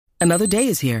Another day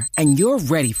is here, and you're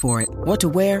ready for it. What to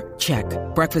wear? Check.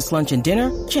 Breakfast, lunch, and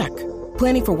dinner? Check.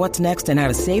 Planning for what's next and how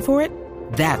to save for it?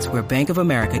 That's where Bank of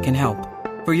America can help.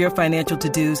 For your financial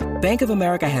to-dos, Bank of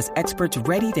America has experts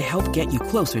ready to help get you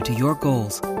closer to your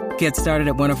goals. Get started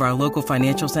at one of our local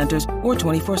financial centers or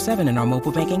 24/7 in our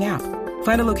mobile banking app.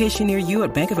 Find a location near you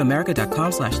at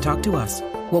bankofamerica.com/talktous.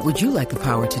 What would you like the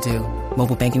power to do?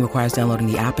 Mobile banking requires downloading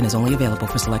the app and is only available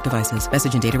for select devices.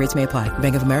 Message and data rates may apply.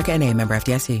 Bank of America N.A., member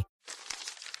FDIC.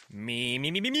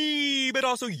 Me, but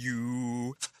also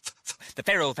you. The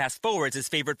Pharaoh fast forwards his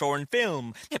favorite foreign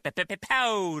film,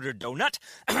 Powder Donut.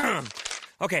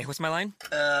 Okay, what's my line?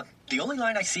 The only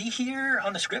line I see here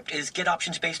on the script is get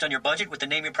options based on your budget with the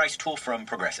Name Your Price tool from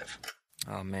Progressive.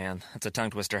 Oh man, that's a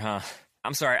tongue twister, huh?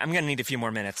 I'm sorry, I'm gonna need a few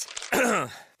more minutes.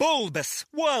 Bulbous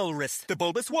Walrus, the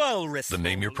Bulbous Walrus. The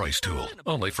Name Your Price tool,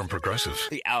 only from Progressive.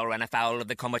 The owl ran afoul of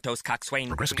the comatose coxswain.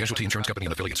 Progressive Casualty Insurance Company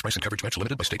and affiliates. Price and coverage match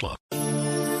limited by state law.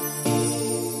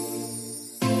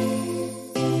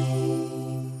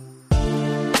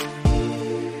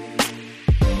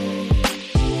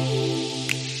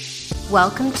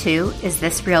 Welcome to Is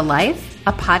This Real Life?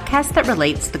 A podcast that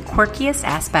relates the quirkiest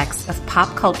aspects of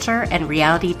pop culture and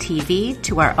reality TV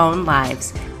to our own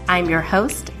lives. I'm your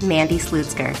host, Mandy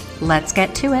Slutzker. Let's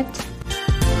get to it.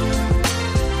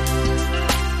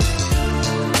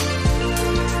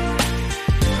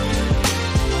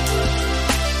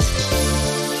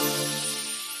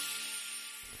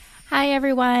 Hi,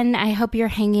 everyone. I hope you're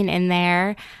hanging in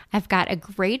there. I've got a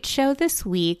great show this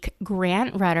week.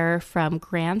 Grant Rudder from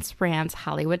Grant's Rants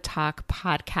Hollywood Talk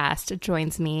podcast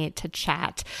joins me to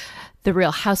chat The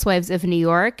Real Housewives of New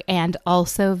York and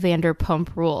also Vanderpump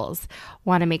Rules.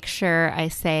 Want to make sure I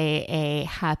say a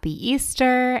happy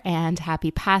Easter and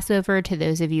happy Passover to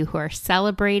those of you who are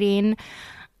celebrating.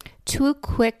 Two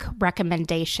quick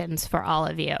recommendations for all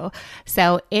of you.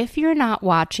 So if you're not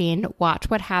watching Watch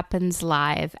What Happens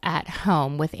Live at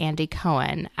Home with Andy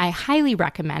Cohen, I highly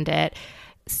recommend it.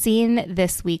 Seeing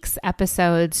this week's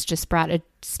episodes just brought a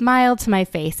smile to my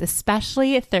face,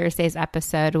 especially Thursday's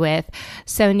episode with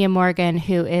Sonia Morgan,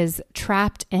 who is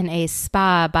trapped in a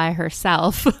spa by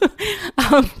herself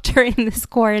during this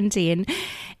quarantine.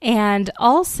 And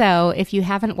also, if you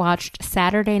haven't watched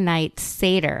Saturday Night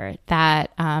Seder,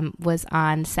 that was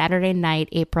on Saturday night,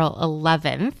 April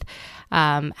 11th,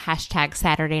 hashtag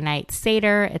Saturday Night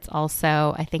Seder. It's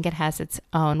also, I think it has its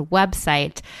own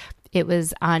website. It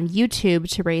was on YouTube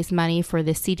to raise money for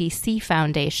the CDC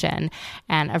Foundation,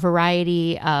 and a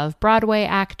variety of Broadway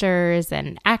actors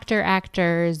and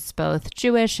actors, both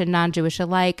Jewish and non-Jewish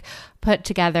alike, put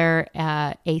together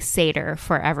a Seder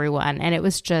for everyone. And it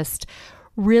was just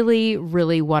really,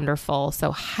 really wonderful.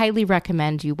 So highly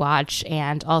recommend you watch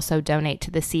and also donate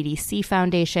to the CDC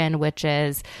Foundation, which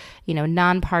is,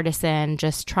 nonpartisan,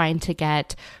 just trying to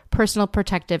get personal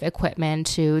protective equipment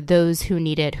to those who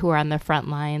need it, who are on the front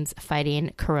lines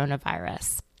fighting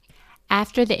coronavirus.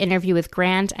 After the interview with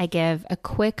Grant, I give a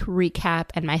quick recap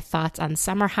and my thoughts on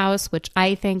Summer House, which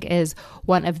I think is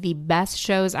one of the best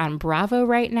shows on Bravo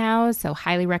right now. So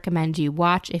highly recommend you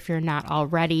watch if you're not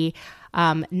already.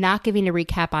 Not giving a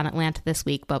recap on Atlanta this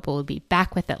week, but we'll be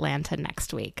back with Atlanta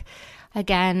next week.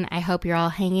 Again, I hope you're all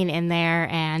hanging in there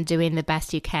and doing the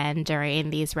best you can during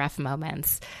these rough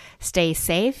moments. Stay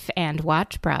safe and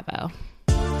watch Bravo.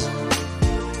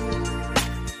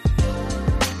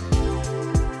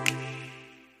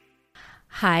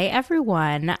 Hi,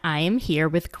 everyone. I am here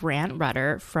with Grant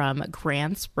Rudder from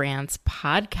Grant's Rants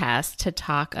podcast to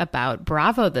talk about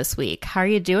Bravo this week. How are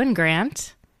you doing,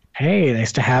 Grant? Hey,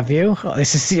 nice to have you. Well,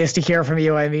 this is nice to hear from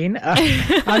you,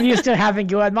 I'm used to having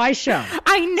you on my show.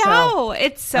 I know.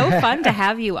 It's so fun to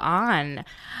have you on.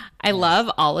 I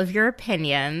love all of your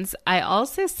opinions. I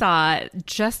also saw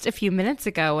just a few minutes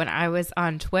ago when I was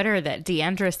on Twitter that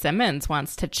D'Andra Simmons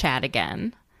wants to chat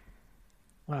again.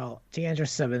 Well, D'Andra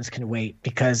Simmons can wait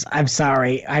because I'm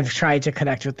sorry. I've tried to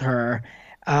connect with her.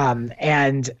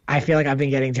 And I feel like I've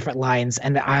been getting different lines,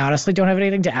 and I honestly don't have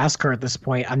anything to ask her at this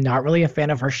point. I'm not really a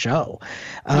fan of her show.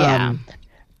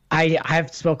 I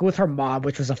have spoken with her mom,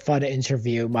 which was a fun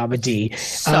interview, Mama D.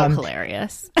 So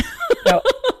hilarious.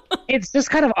 It's just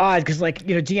kind of odd because,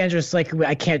 D'Andra's like,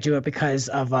 I can't do it because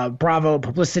of Bravo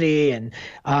publicity and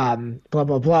blah,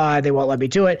 blah, blah. They won't let me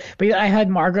do it. But I had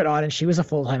Margaret on, and she was a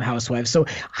full-time housewife. So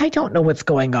I don't know what's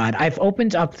going on. I've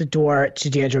opened up the door to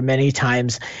D'Andra many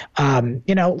times.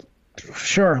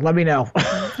 Sure, let me know.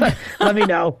 Let me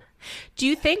know. Do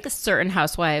you think certain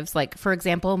housewives, like, for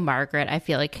example, Margaret, I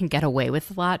feel like can get away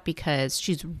with a lot because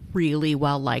she's really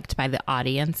well liked by the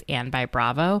audience and by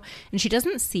Bravo, and she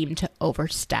doesn't seem to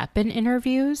overstep in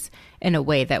interviews in a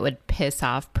way that would piss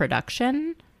off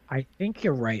production? I think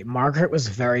you're right. Margaret was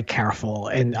very careful,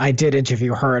 and I did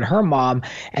interview her and her mom,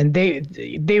 and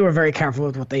they were very careful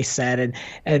with what they said,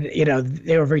 and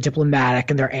they were very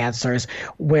diplomatic in their answers.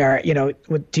 Where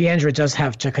what Deandra does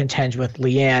have to contend with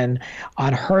Leanne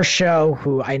on her show,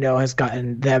 who I know has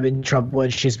gotten them in trouble,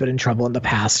 and she's been in trouble in the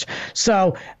past.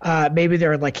 So maybe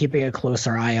they're like keeping a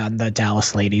closer eye on the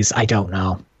Dallas ladies. I don't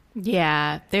know.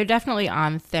 Yeah, they're definitely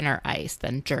on thinner ice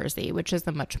than Jersey, which is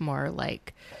a much more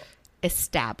like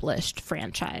established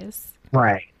franchise.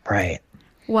 Right.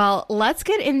 Well, let's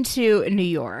get into New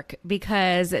York,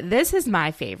 because this is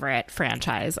my favorite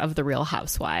franchise of The Real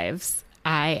Housewives.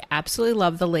 I absolutely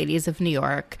love the ladies of New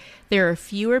York. There are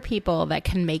fewer people that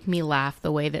can make me laugh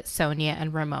the way that Sonia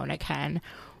and Ramona can.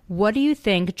 What do you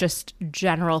think, just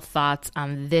general thoughts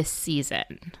on this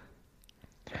season?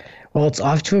 Well, it's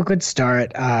off to a good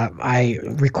start. I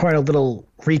record a little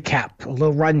recap, a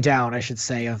little rundown, I should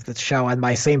say, of the show on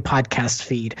my same podcast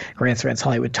feed, Grant's Rants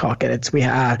Hollywood Talk. And we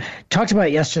talked about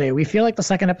it yesterday. We feel like the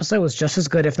second episode was just as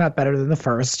good, if not better, than the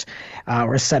first.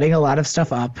 We're setting a lot of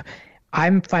stuff up.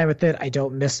 I'm fine with it. I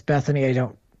don't miss Bethany. I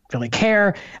don't really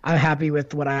care. I'm happy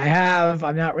with what I have.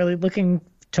 I'm not really looking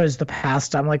towards the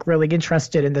past. I'm like really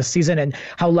interested in this season, and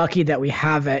how lucky that we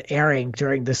have it airing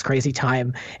during this crazy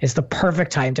time. It's the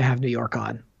perfect time to have New York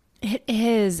on. It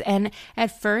is. And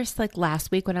at first, like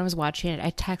last week when I was watching it,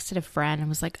 I texted a friend and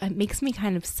was like, it makes me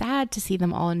kind of sad to see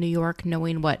them all in New York,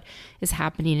 knowing what is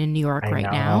happening in New York right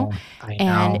now. I know.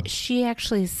 And she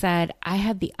actually said, I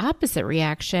had the opposite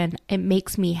reaction. It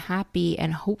makes me happy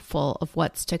and hopeful of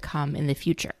what's to come in the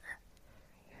future.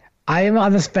 I am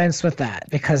on the fence with that,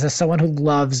 because as someone who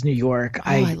loves New York,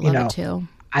 I love it too.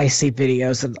 I see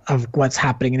videos of what's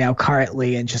happening now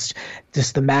currently, and just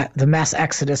the mass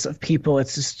exodus of people.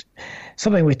 It's just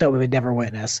something we thought we would never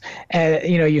witness. And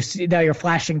you see now you're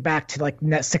flashing back to like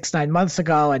 6-9 months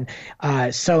ago,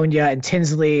 and Sonia and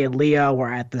Tinsley and Leah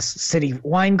were at this city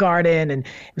wine garden, and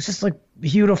it was just like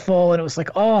beautiful, and it was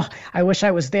like, oh, I wish I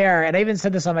was there. And I even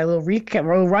said this on my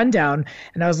little rundown,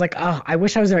 and I was like, oh, I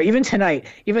wish I was there even tonight,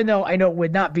 even though I know it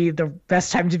would not be the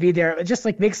best time to be there. It just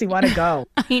like makes me want to go.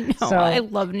 I know. So I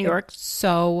love New York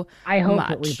so I hope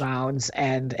much. It rebounds,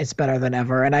 and it's better than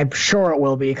ever, and I'm sure it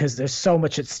will be, because there's so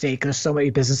much at stake. There's so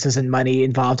many businesses and money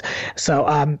involved.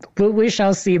 So we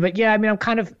shall see. But yeah, I mean, I'm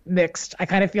kind of mixed. I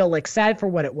kind of feel like sad for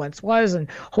what it once was, and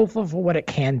hopeful for what it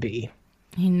can be.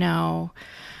 I know.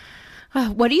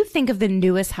 What do you think of the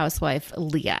newest housewife,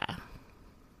 Leah?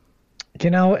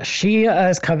 She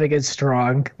is coming in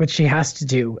strong, which she has to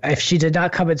do. If she did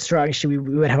not come in strong, we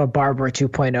would have a Barbara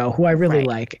 2.0, who I really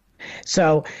like.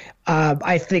 So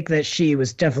I think that she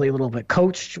was definitely a little bit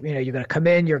coached. You're going to come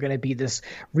in, you're going to be this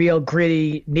real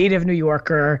gritty native New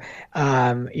Yorker.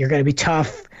 You're going to be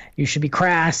tough. You should be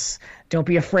crass. Don't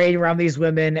be afraid around these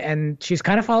women. And she's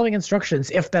kind of following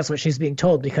instructions, if that's what she's being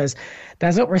told, because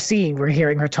that's what we're seeing. We're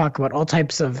hearing her talk about all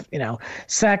types of,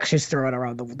 sex. She's throwing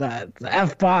around the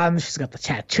F-bombs. She's got the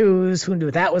tattoos. Who knew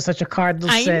that was such a cardinal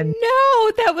sin? I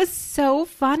know. That was so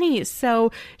funny.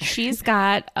 So she's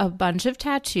got a bunch of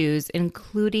tattoos,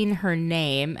 including her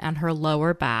name and her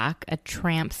lower back, a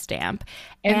tramp stamp.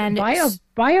 And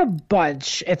by a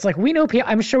bunch, it's like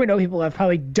I'm sure we know people have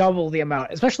probably double the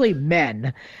amount, especially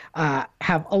men,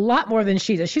 have a lot more than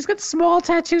she does. She's got small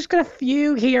tattoos, got a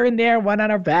few here and there, one on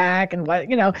her back, and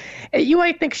you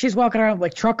might think she's walking around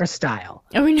like trucker style.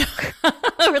 Oh, no.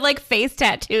 Or like face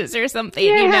tattoos or something,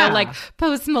 like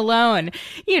Post Malone,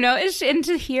 and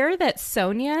to hear that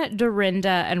Sonia, Dorinda,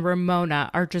 and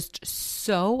Ramona are just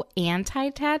so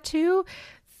anti-tattoo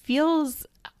feels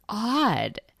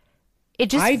odd. It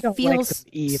just feels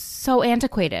so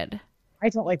antiquated. I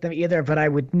don't like them either, but I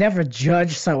would never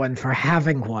judge someone for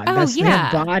having one. Oh, That's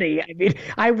their body. I mean,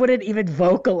 I wouldn't even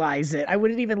vocalize it. I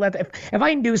wouldn't even let them. If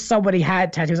I knew somebody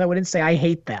had tattoos, I wouldn't say I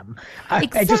hate them.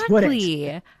 Exactly. I just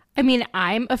wouldn't. I mean,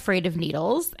 I'm afraid of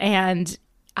needles, and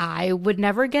I would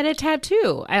never get a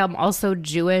tattoo. I'm also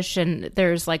Jewish, and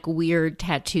there's like weird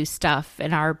tattoo stuff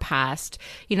in our past,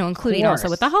 including also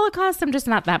with the Holocaust. I'm just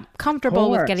not that comfortable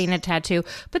with getting a tattoo,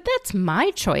 but that's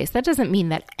my choice. That doesn't mean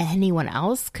that anyone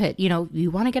else could,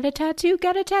 you want to get a tattoo,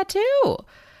 get a tattoo.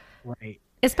 Right.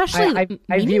 Especially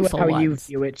I view it how ones. you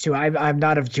view it too. I'm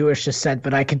not of Jewish descent,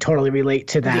 but I can totally relate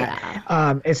to that.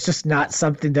 Yeah. It's just not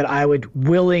something that I would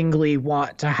willingly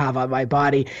want to have on my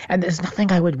body. And there's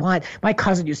nothing I would want. My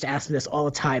cousin used to ask me this all the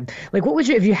time. Like, what would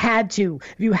you, if you had to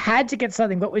get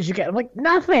something, what would you get? I'm like,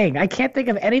 nothing. I can't think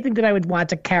of anything that I would want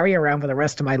to carry around for the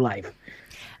rest of my life.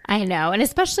 I know. And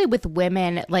especially with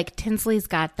women, like Tinsley's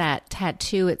got that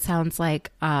tattoo, it sounds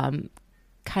like,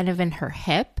 kind of in her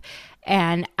hip.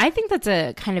 And I think that's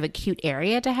a kind of a cute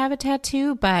area to have a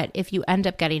tattoo. But if you end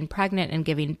up getting pregnant and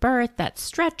giving birth, that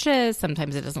stretches.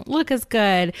 Sometimes it doesn't look as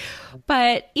good.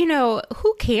 But, you know,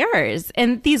 who cares?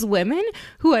 And these women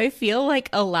who I feel like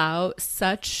allow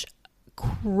such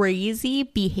crazy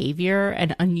behavior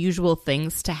and unusual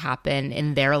things to happen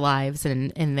in their lives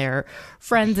and in their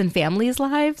friends and families'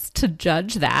 lives, to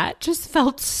judge that just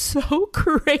felt so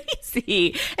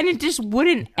crazy. And it just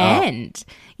wouldn't end.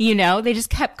 You know, they just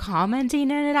kept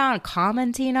commenting on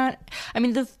it. I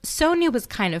mean, Sonia was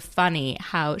kind of funny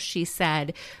how she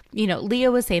said, you know,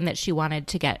 Leah was saying that she wanted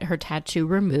to get her tattoo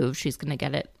removed. She's going to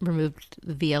get it removed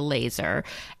via laser.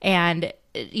 And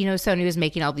you know, Sonia was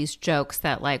making all these jokes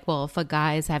that like, well, if a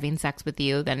guy is having sex with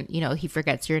you, then, you know, he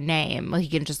forgets your name. Well, he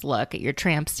can just look at your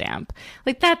tramp stamp.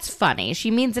 Like, that's funny. She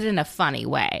means it in a funny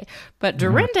way. But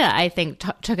Dorinda, I think,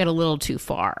 took it a little too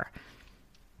far.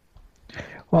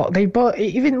 Well, they both,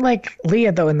 even like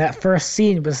Leah, though, in that first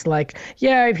scene was like,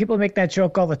 yeah, people make that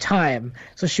joke all the time.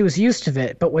 So she was used to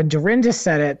it. But when Dorinda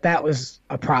said it, that was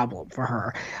a problem for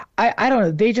her. I don't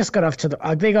know. They just got off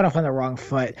they got off on the wrong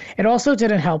foot. It also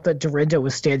didn't help that Dorinda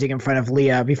was standing in front of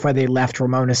Leah before they left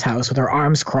Ramona's house with her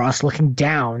arms crossed, looking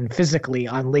down physically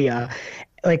on Leah.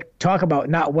 Like, talk about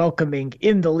not welcoming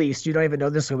in the least. You don't even know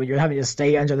this woman. You're having to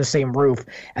stay under the same roof,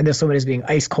 and this woman is being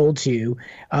ice cold to you.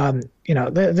 You know,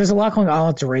 there's a lot going on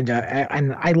with Dorinda,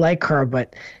 and I like her,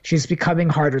 but she's becoming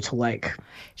harder to like.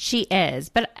 She is,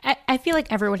 but I feel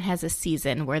like everyone has a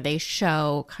season where they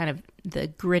show kind of the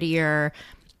grittier,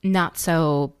 not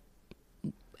so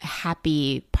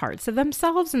happy parts of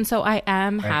themselves. And so I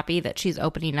am happy that she's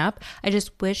opening up. I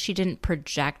just wish she didn't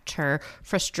project her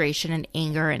frustration and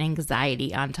anger and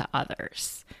anxiety onto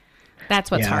others. That's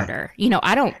what's harder. You know,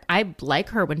 I like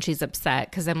her when she's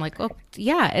upset because I'm like, oh,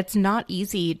 yeah, it's not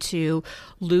easy to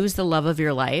lose the love of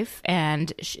your life.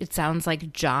 And it sounds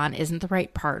like John isn't the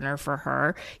right partner for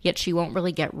her, yet she won't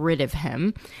really get rid of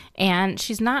him. And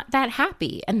she's not that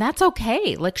happy. And that's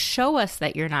okay. Like, show us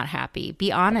that you're not happy.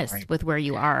 Be honest with where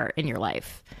you are in your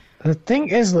life. The thing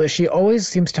is, Liz, she always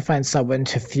seems to find someone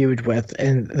to feud with.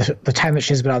 In the time that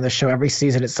she's been on the show, every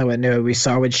season it's someone new. We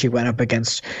saw when she went up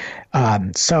against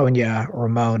Sonia,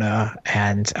 Ramona,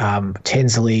 and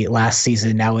Tinsley last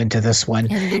season, now into this one.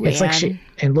 And it's like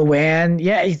Luann.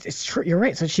 Yeah, it's true. You're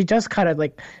right. So she does kind of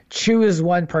like choose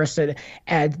one person.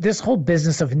 And this whole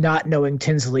business of not knowing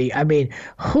Tinsley, I mean,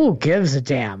 who gives a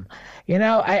damn? You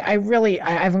know, I've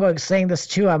been saying this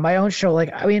too on my own show.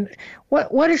 Like, I mean,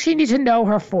 what does she need to know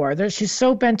her for? She's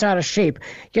so bent out of shape.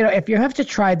 You know, if you have to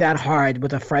try that hard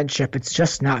with a friendship, it's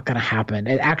just not going to happen.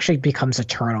 It actually becomes a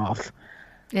turnoff.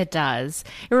 It does.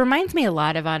 It reminds me a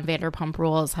lot of on Vanderpump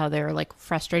Rules, how they're like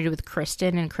frustrated with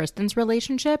Kristen and Kristen's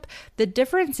relationship. The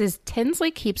difference is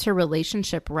Tinsley keeps her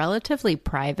relationship relatively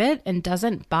private and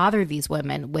doesn't bother these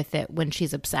women with it when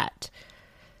she's upset.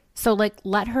 So, like,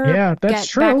 let her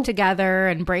get back together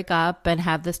and break up and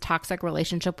have this toxic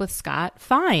relationship with Scott.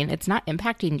 Fine. It's not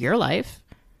impacting your life.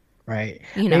 Right.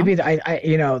 You know? Maybe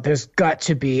there's got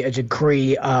to be a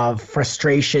degree of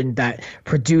frustration that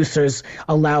producers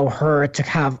allow her to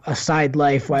have a side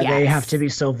life where they have to be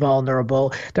so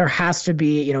vulnerable. There has to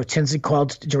be, you know, Tinsley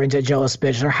called Dorinda a jealous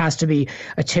bitch. There has to be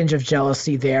a tinge of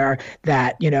jealousy there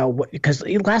that, you know, because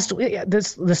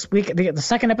this week, the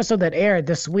second episode that aired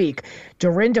this week,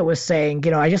 Dorinda was saying,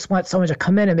 you know, I just want someone to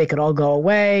come in and make it all go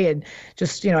away. And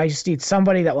just, you know, I just need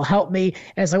somebody that will help me.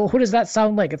 And it's like, well, who does that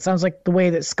sound like? It sounds like the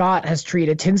way that Scott has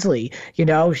treated Tinsley. You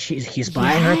know, he's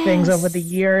buying her things over the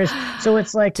years. So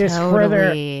it's like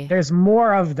there's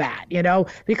more of that, you know,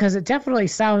 because it definitely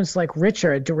sounds like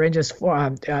Richard, Dorinda's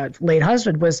late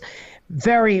husband,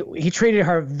 he treated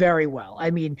her very well. I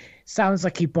mean, sounds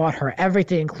like he bought her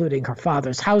everything, including her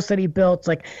father's house that he built.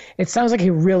 Like, it sounds like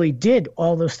he really did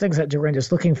all those things that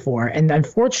Dorinda's looking for. And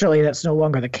unfortunately, that's no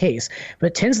longer the case.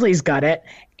 But Tinsley's got it,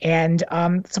 and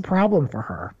it's a problem for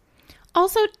her.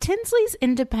 Also, Tinsley's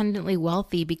independently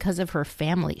wealthy because of her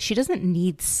family. She doesn't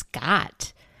need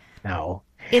Scott. No.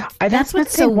 That's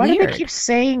what's so weird. Why do they keep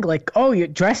saying, like, oh, these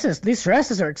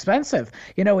dresses are expensive?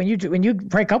 You know, when you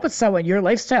break up with someone, your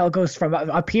lifestyle goes from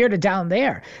up here to down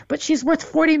there. But she's worth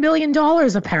 $40 million,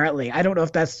 apparently. I don't know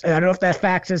if that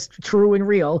fact is true and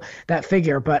real, that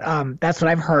figure, but that's what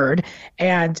I've heard.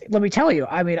 And let me tell you,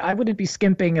 I mean, I wouldn't be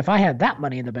skimping if I had that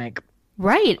money in the bank.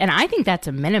 Right. And I think that's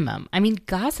a minimum. I mean,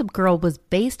 Gossip Girl was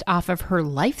based off of her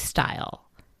lifestyle.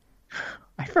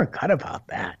 I forgot about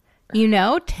that. You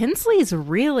know, Tinsley's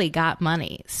really got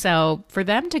money. So for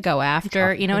them to go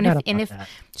after, you know, and if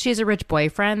she has a rich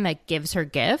boyfriend that gives her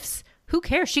gifts, who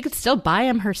cares? She could still buy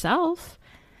them herself.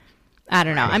 I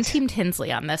don't know. I'm Team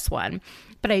Tinsley on this one.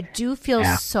 But I do feel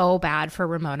so bad for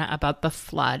Ramona about the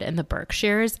flood in the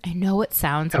Berkshires. I know it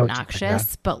sounds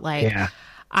obnoxious, but like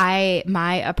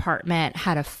my apartment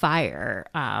had a fire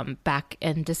back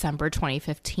in December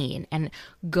 2015, and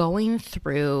going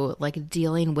through like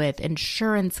dealing with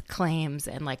insurance claims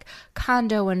and like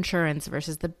condo insurance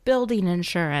versus the building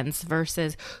insurance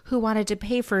versus who wanted to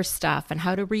pay for stuff and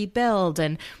how to rebuild,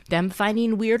 and them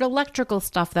finding weird electrical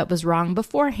stuff that was wrong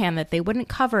beforehand that they wouldn't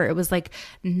cover. It was like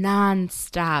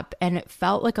nonstop, and it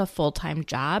felt like a full-time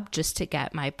job just to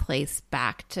get my place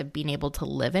back to being able to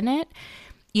live in it.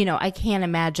 You know, I can't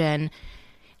imagine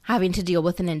having to deal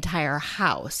with an entire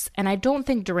house. And I don't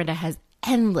think Dorinda has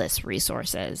endless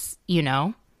resources, you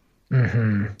know?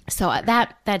 Mm-hmm. So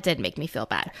that did make me feel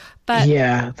bad. But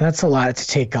yeah, that's a lot to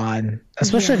take on,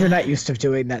 especially if you're not used to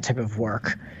doing that type of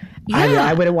work. Yeah.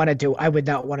 I would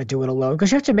not want to do it alone,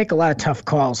 because you have to make a lot of tough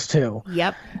calls too.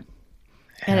 Yep.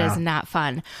 It is not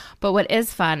fun. But what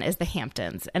is fun is the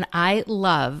Hamptons. And I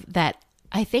love that.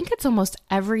 I think it's almost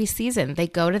every season they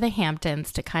go to the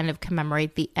Hamptons to kind of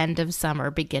commemorate the end of summer,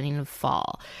 beginning of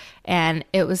fall. And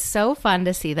it was so fun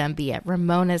to see them be at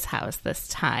Ramona's house this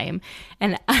time.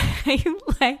 And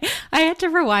I had to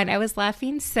rewind. I was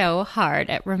laughing so hard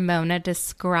at Ramona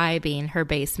describing her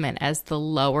basement as the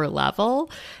lower level.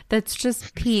 That's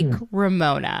just peak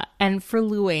Ramona. And for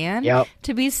Luann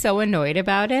to be so annoyed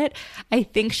about it, I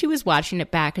think she was watching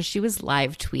it back because she was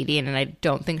live tweeting, and I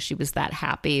don't think she was that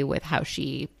happy with how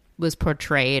she was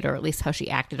portrayed, or at least how she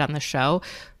acted on the show,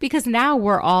 because now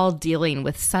we're all dealing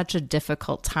with such a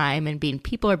difficult time, and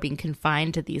people are being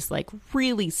confined to these like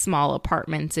really small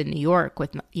apartments in New York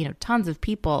with, you know, tons of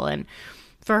people, and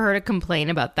for her to complain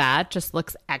about that just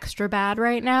looks extra bad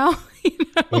right now. You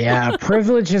know? Yeah,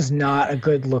 privilege is not a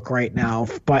good look right now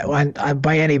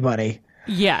by anybody.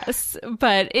 Yes,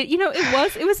 but it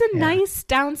was a nice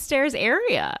downstairs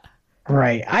area.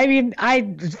 Right. I mean, I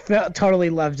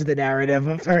totally loved the narrative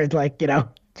of her, like, you know,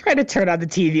 trying to turn on the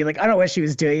TV. Like, I don't know what she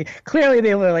was doing. Clearly,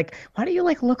 they were like, why don't you,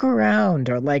 like, look around?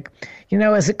 Or, like, you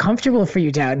know, is it comfortable for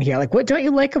you down here? Like, what don't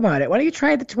you like about it? Why don't you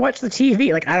try to watch the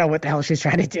TV? Like, I don't know what the hell she's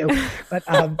trying to do. But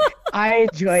I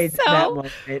enjoyed that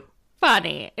moment.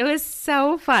 Funny. It was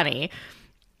so funny.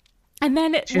 And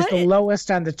then she's the lowest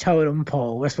on the totem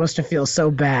pole. We're supposed to feel so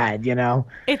bad, you know?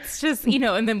 It's just, you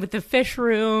know, and then with the fish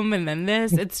room and then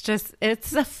this,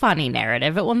 it's a funny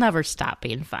narrative. It will never stop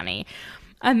being funny.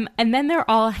 And then they're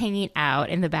all hanging out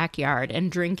in the backyard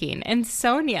and drinking. And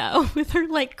Sonia, with her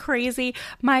like crazy,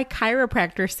 my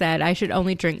chiropractor said I should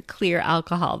only drink clear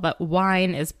alcohol, but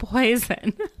wine is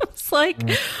poison. It's like,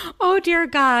 oh dear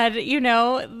God, you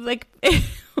know, like,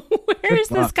 where is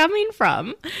this coming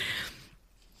from?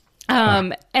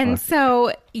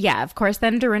 So, yeah, of course,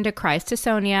 then Dorinda cries to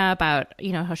Sonia about,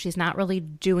 you know, how she's not really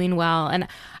doing well. And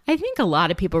I think a lot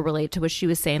of people relate to what she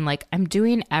was saying, like, I'm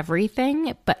doing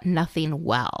everything, but nothing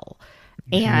well.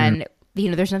 Mm-hmm. And, you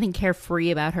know, there's nothing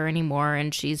carefree about her anymore.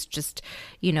 And she's just,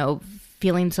 you know,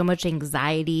 feeling so much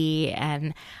anxiety.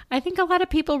 And I think a lot of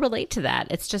people relate to that.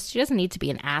 It's just she doesn't need to be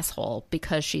an asshole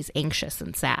because she's anxious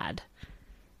and sad.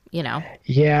 You know?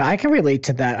 Yeah, I can relate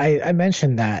to that. I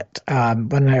mentioned that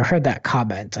when I heard that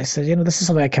comment. I said, you know, this is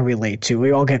something I can relate to.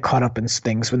 We all get caught up in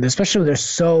things especially when there's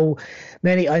so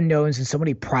many unknowns and so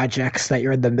many projects that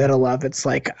you're in the middle of. It's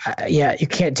like, you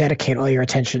can't dedicate all your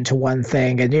attention to one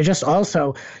thing. And you're just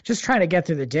also just trying to get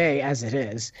through the day as it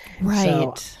is.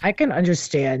 Right. So I can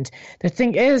understand. The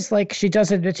thing is, like, she does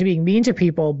admit to being mean to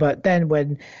people, but then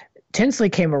when Tinsley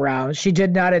came around, she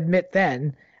did not admit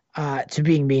then to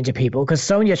being mean to people, because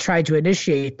Sonia tried to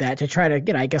initiate that to try to,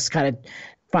 you know, I guess kind of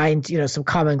find, you know, some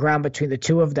common ground between the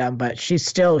two of them. But she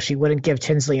wouldn't give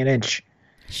Tinsley an inch.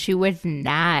 She would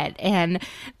not. And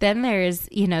then there's,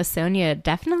 you know, Sonia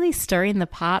definitely stirring the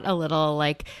pot a little,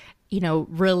 like, you know,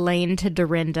 relaying to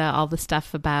Dorinda all the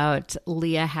stuff about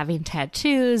Leah having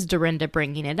tattoos, Dorinda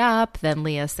bringing it up, then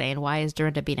Leah saying, why is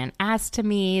Dorinda being an ass to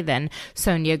me? Then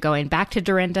Sonia going back to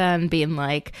Dorinda and being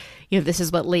like, you know, this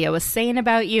is what Leah was saying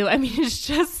about you. I mean, it's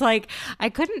just like, I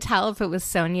couldn't tell if it was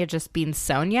Sonia just being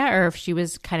Sonia or if she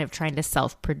was kind of trying to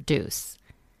self-produce.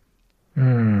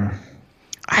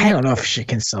 I don't know if she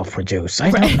can self-produce.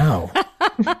 I don't know.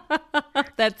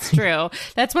 That's true.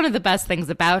 That's one of the best things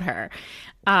about her.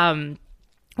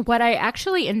 What I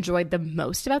actually enjoyed the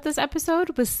most about this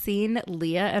episode was seeing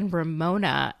Leah and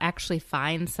Ramona actually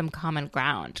find some common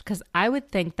ground, because I would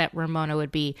think that Ramona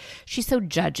she's so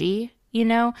judgy, you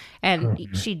know, and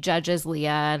she judges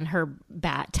Leah and her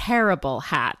terrible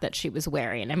hat that she was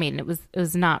wearing. I mean, it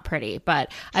was not pretty,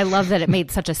 but I love that it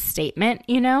made such a statement,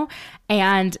 you know,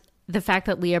 and the fact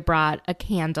that Leah brought a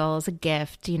candle as a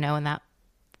gift, you know, and that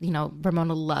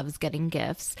Ramona loves getting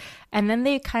gifts. And then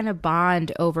they kind of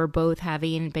bond over both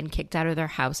having been kicked out of their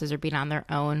houses or being on their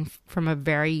own from a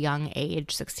very young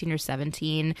age, 16 or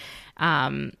 17.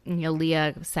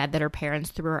 Leah said that her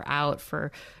parents threw her out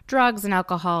for drugs and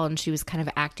alcohol, and she was kind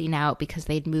of acting out because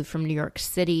they'd moved from New York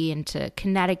City into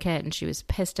Connecticut, and she was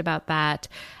pissed about that.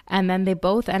 And then they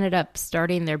both ended up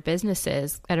starting their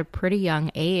businesses at a pretty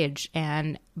young age,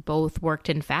 and both worked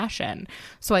in fashion.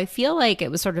 So I feel like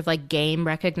it was sort of like game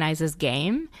recognizes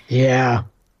game. Yeah.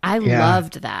 I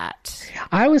loved that.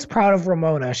 I was proud of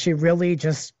Ramona. She really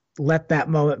just let that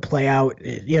moment play out.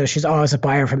 She's always a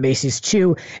buyer from Macy's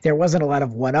too. There wasn't a lot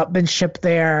of one-upmanship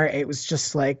there. It was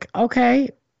just like, okay,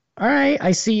 all right,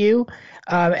 I see you.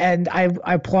 And I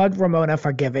applaud Ramona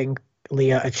for giving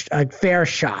Leah a fair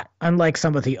shot, unlike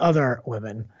some of the other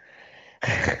women.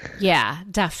 Yeah,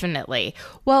 definitely.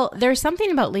 Well, there's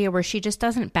something about Leah where she just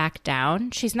doesn't back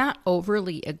down. She's not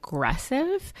overly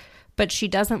aggressive, but she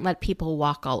doesn't let people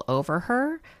walk all over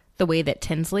her the way that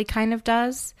Tinsley kind of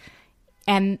does.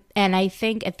 And I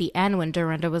think at the end when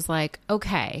Dorinda was like,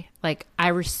 okay, like I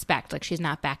respect, like she's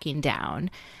not backing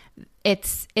down.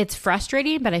 It's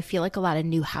frustrating, but I feel like a lot of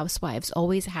new housewives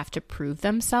always have to prove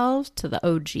themselves to the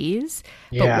OGs.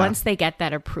 Yeah. But once they get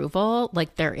that approval,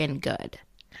 like they're in good.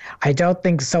 I don't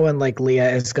think someone like Leah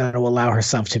is going to allow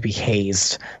herself to be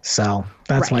hazed. So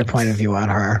that's my point of view on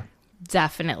her.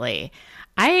 Definitely.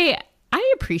 I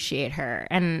appreciate her,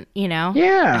 and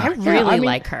I really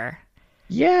like her.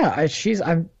 Yeah,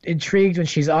 I'm intrigued when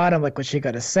she's on. I'm like, what's she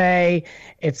got to say?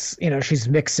 It's, she's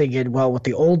mixing in well with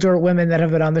the older women that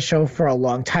have been on the show for a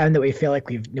long time that we feel like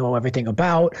we know everything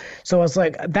about. So I was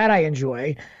like, that I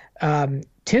enjoy.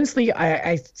 Tinsley,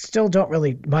 I still don't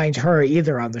really mind her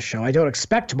either on the show. I don't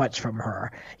expect much from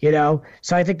her,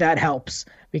 So I think that helps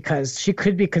because she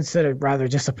could be considered rather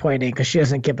disappointing because she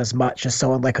doesn't give as much as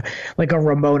someone like a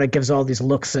Ramona gives all these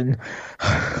looks and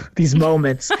these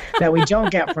moments that we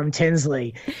don't get from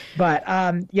Tinsley. But,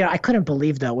 I couldn't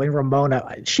believe, though, when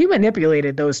Ramona, she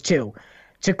manipulated those two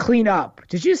to clean up.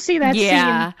 Did you see that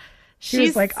scene? She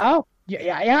was like, oh.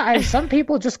 Yeah. Some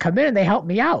people just come in and they help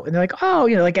me out, and they're like, "Oh,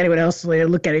 like anyone else." They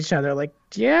look at each other like,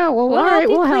 "Yeah, well, all right,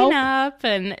 we'll help." Up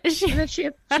and then she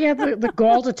had the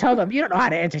gall to tell them, "You don't know how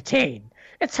to entertain.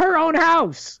 It's her own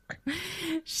house."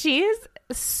 She's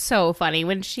so funny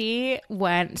when she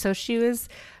went. So she was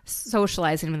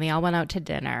socializing when they all went out to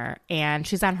dinner, and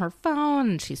she's on her phone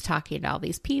and she's talking to all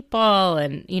these people,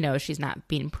 and she's not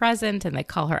being present, and they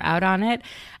call her out on it.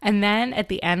 And then at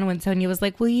the end when Sonia was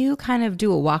like, will you kind of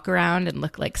do a walk around and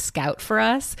look like scout for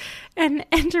us, and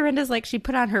Dorinda's like, she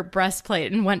put on her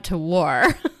breastplate and went to war.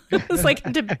 It was like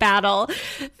to battle.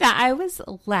 That I was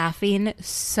laughing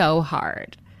so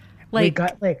hard. We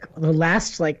got the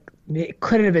last it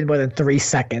couldn't have been more than 3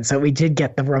 seconds. So we did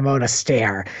get the Ramona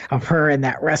stare of her in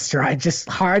that restaurant, just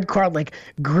hardcore,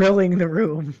 grilling the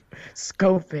room,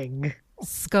 scoping.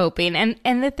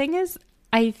 And the thing is,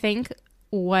 I think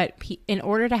in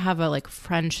order to have a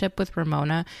friendship with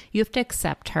Ramona, you have to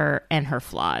accept her and her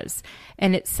flaws.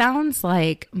 And it sounds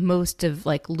like most of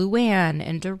Luann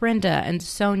and Dorinda and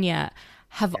Sonia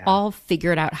have all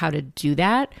figured out how to do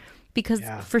that. Because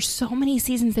for so many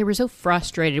seasons, they were so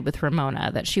frustrated with Ramona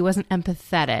that she wasn't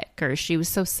empathetic or she was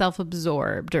so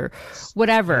self-absorbed or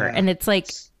whatever. Yeah. And it's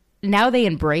like, now they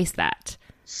embrace that.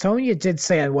 Sonia did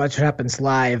say on What Happens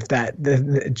Live that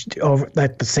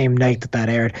the same night that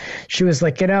aired, she was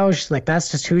like, she's like, that's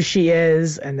just who she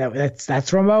is. And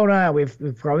that's Ramona. We've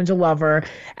grown to love her.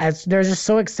 As they're just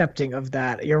so accepting of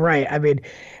that. You're right. I mean,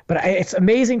 but it's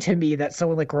amazing to me that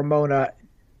someone like Ramona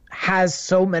has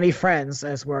so many friends,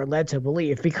 as we're led to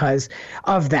believe, because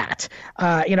of that.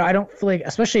 I don't feel like,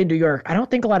 especially in New York, I don't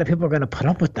think a lot of people are going to put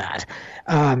up with that.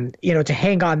 To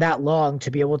hang on that long, to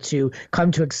be able to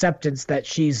come to acceptance that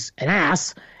she's an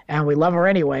ass and we love her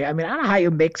anyway. I mean, I don't know how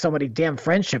you make so many damn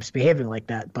friendships behaving like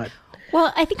that, but.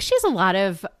 Well, I think she has a lot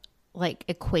of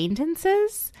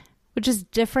acquaintances, which is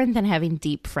different than having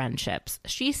deep friendships.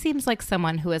 She seems like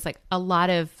someone who has a lot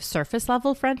of surface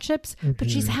level friendships, but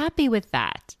she's happy with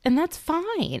that. And that's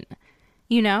fine,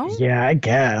 Yeah, I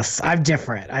guess. I'm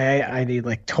different. I need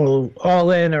total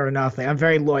all in or nothing. I'm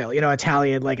very loyal.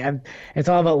 Italian, it's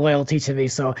all about loyalty to me.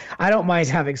 So I don't mind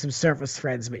having some surface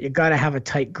friends, but you got to have a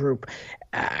tight group.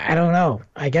 I don't know.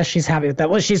 I guess she's happy with that.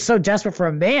 Well, she's so desperate for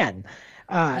a man.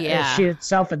 She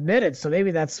self-admitted, so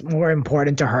maybe that's more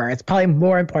important to her. It's probably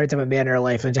more important to have a man in her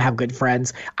life than to have good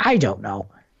friends. I don't know.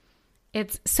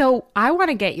 So I want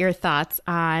to get your thoughts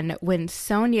on when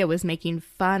Sonia was making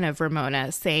fun of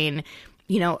Ramona, saying,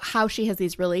 how she has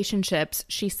these relationships.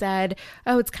 She said,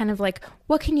 oh, it's kind of like,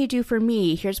 what can you do for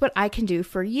me? Here's what I can do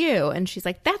for you. And she's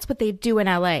like, that's what they do in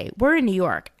LA. We're in New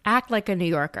York. Act like a New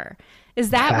Yorker.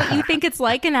 Is that what you think it's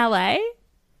like in LA?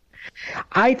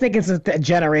 I think it's a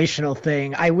generational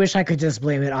thing. I wish I could just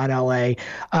blame it on LA,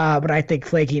 but I think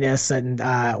flakiness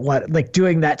and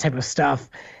doing that type of stuff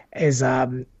is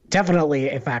definitely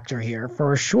a factor here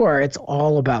for sure. It's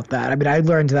all about that. I mean, I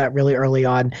learned that really early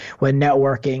on when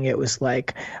networking. It was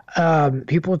like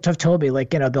people have told me, like,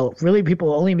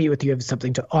 people only meet with you if you have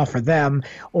something to offer them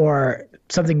or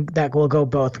something that will go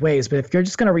both ways. But if you're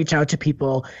just going to reach out to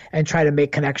people and try to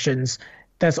make connections,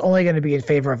 that's only going to be in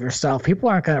favor of yourself. People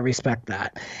aren't going to respect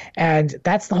that. And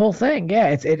that's the whole thing. Yeah,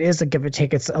 it is a give and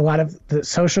take. It's a lot of the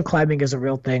social climbing is a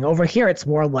real thing. Over here, it's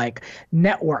more like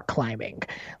network climbing.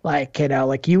 Like, I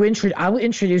will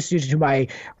introduce you to my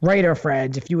writer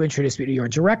friend if you introduce me to your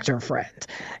director friend.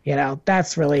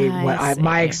 That's really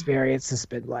my experience has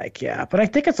been like, yeah. But I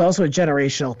think it's also a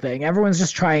generational thing. Everyone's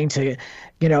just trying to,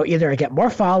 either get more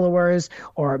followers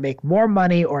or make more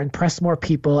money or impress more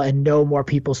people and know more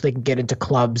people so they can get into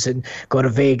clubs and go to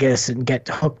Vegas and get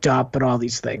hooked up and all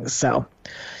these things. So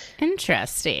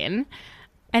interesting.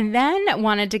 And then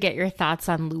wanted to get your thoughts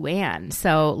on Luann.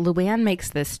 So Luann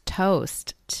makes this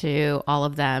toast to all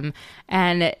of them.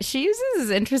 And she uses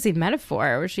this interesting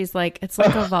metaphor where she's like, it's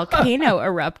like a volcano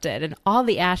erupted and all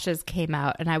the ashes came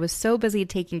out. And I was so busy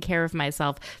taking care of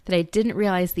myself that I didn't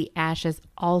realize the ashes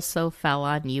also fell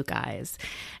on you guys.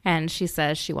 And she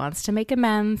says she wants to make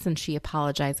amends and she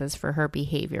apologizes for her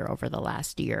behavior over the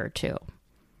last year or two.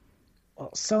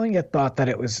 Well, Sonia thought that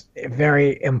it was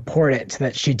very important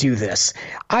that she do this.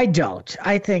 I don't.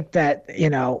 I think that,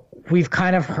 we've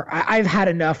kind of I've had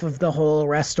enough of the whole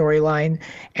arrest storyline,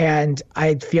 and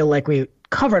I feel like we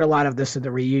covered a lot of this in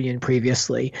the reunion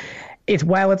previously.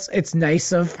 While it's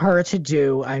nice of her to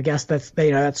do, I guess that's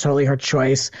totally her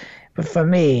choice. But for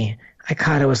me, I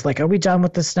kind of was like, are we done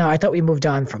with this now? I thought we moved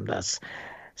on from this.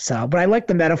 So, but I like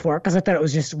the metaphor because I thought it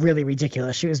was just really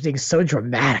ridiculous. She was being so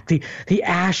dramatic. The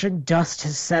ash and dust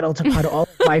has settled upon all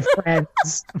of my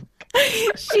friends.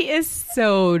 She is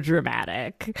so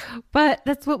dramatic, but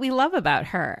that's what we love about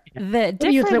her. The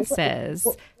difference is.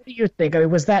 What do you think? I mean,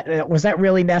 was that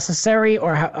really necessary,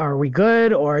 or are we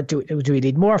good, or do we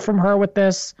need more from her with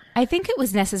this? I think it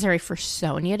was necessary for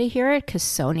Sonia to hear it because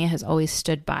Sonia has always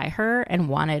stood by her and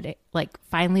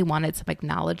finally wanted some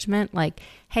acknowledgement. Like,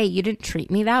 hey, you didn't treat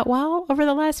me that well over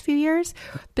the last few years.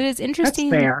 But it's interesting.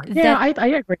 That's fair. Yeah, I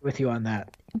agree with you on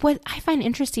that. What I find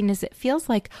interesting is it feels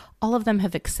like all of them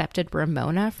have accepted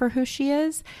Ramona for who she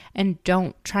is and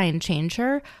don't try and change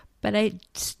her. But I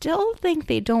still think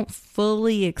they don't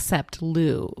fully accept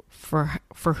Lou for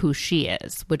who she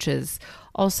is, which is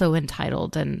also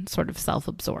entitled and sort of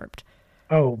self-absorbed.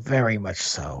 Oh, very much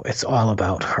so. It's all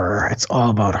about her. It's all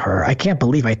about her. I can't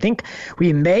believe. I think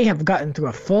we may have gotten through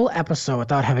a full episode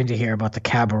without having to hear about the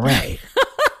cabaret.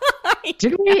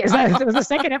 Didn't we? Was the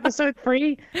second episode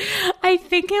free? I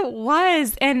think it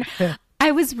was. And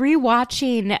I was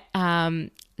rewatching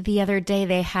the other day.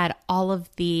 They had all of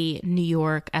the New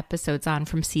York episodes on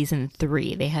from season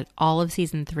 3. They had all of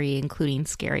season 3, including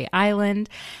Scary Island.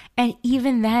 And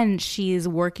even then, she's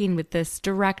working with this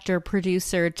director,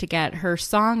 producer to get her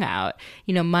song out,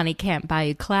 Money Can't Buy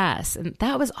You Class. And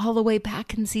that was all the way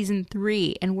back in season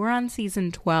 3. And we're on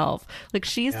season 12. Like,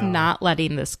 she's not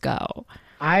letting this go.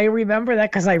 I remember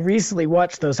that because I recently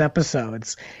watched those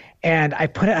episodes and I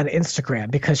put it on Instagram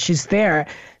because she's there.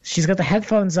 She's got the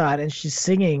headphones on and she's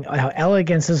singing How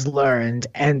Elegance Is Learned.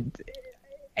 And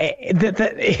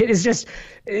it is just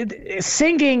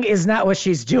singing is not what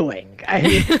she's doing. I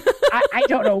mean, I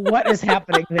don't know what is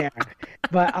happening there,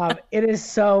 but it is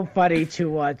so funny to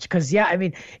watch because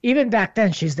even back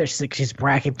then she's there. She's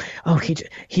bragging. Oh,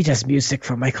 he does music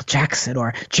for Michael Jackson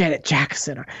or Janet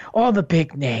Jackson or all the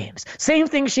big names. Same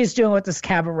thing she's doing with this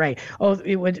cabaret. Oh,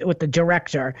 with the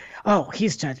director. Oh,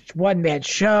 he's done one-man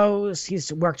shows.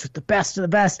 He's worked with the best of the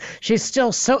best. She's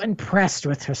still so impressed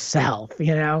with herself,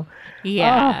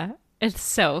 Yeah. Oh. It's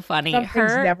so funny. Some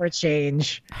things never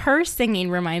change. Her singing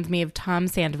reminds me of Tom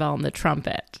Sandoval and the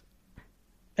trumpet.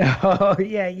 Oh,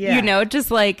 yeah.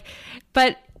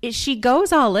 But she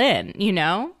goes all in,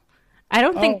 I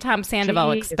don't think Tom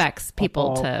Sandoval expects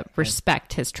people to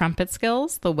respect his trumpet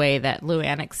skills the way that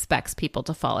Luann expects people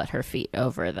to fall at her feet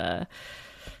over the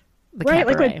right,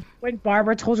 cabaret. Like when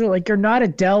Barbara told her, you're not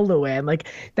Adele, Luann. Like,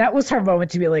 that was her moment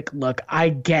to be like, look, I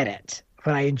get it.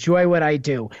 But I enjoy what I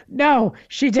do. No,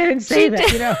 she didn't say that,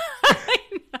 I know.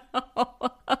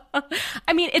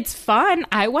 I mean, it's fun.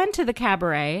 I went to the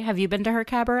cabaret. Have you been to her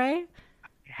cabaret?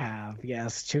 have,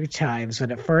 yes, 2 times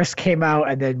when it first came out,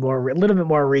 and then a little bit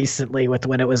more recently with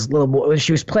when it was a little more when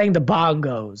she was playing the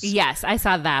bongos. Yes, I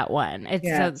saw that one.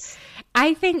 Yes.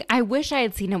 I wish I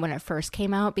had seen it when it first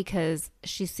came out because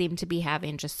she seemed to be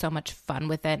having just so much fun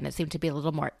with it, and it seemed to be a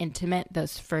little more intimate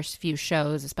those first few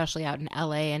shows, especially out in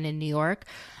LA and in New York.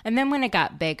 And then when it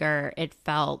got bigger, it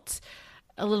felt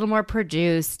a little more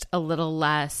produced, a little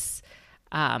less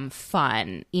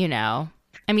fun, you know.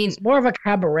 I mean, It's more of a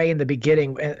cabaret in the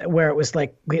beginning where it was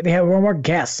like they had more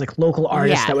guests, like local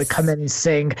artists that would come in and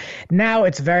sing. Now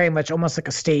it's very much almost like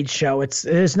a stage show.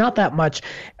 There's not that much.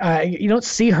 You don't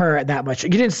see her that much. You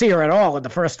didn't see her at all in the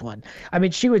first one. I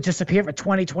mean, she would just appear for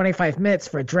 20, 25 minutes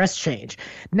for a dress change.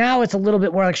 Now it's a little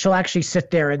bit more like she'll actually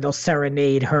sit there and they'll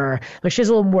serenade her. Like she has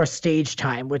a little more stage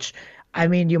time, which I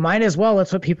mean, you might as well.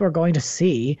 That's what people are going to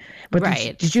see. But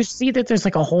right. Did you see that there's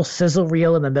like a whole sizzle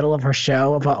reel in the middle of her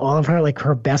show about all of her, like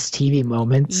her best TV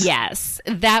moments? Yes,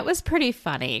 that was pretty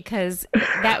funny because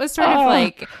that was sort of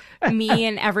like me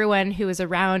and everyone who was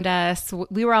around us.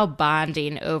 We were all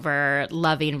bonding over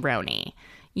loving Roni,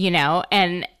 you know,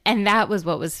 and that was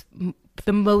what was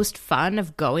the most fun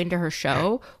of going to her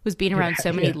show was being around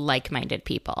so many like-minded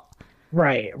people.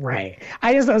 Right.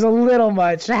 I just thought it was a little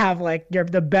much to have like you're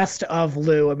the best of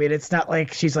Lou. I mean, it's not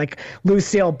like she's like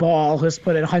Lucille Ball who's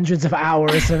put in hundreds of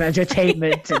hours of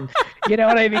entertainment and you know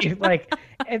what I mean? Like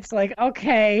it's like,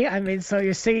 okay, I mean, so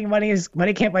you're singing Money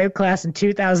Can't Buy You Class in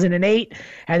 2008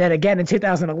 and then again in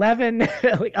 2011.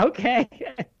 Like, okay.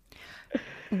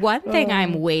 One thing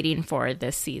I'm waiting for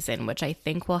this season, which I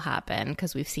think will happen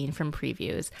because we've seen from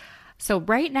previews. So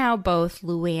right now, both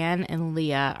Luann and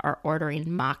Leah are ordering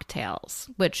mocktails,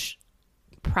 which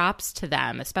props to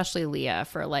them, especially Leah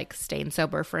for like staying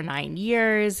sober for 9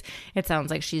 years. It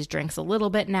sounds like she drinks a little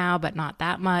bit now, but not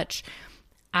that much.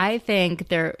 I think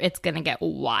it's going to get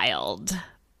wild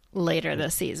later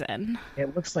this season.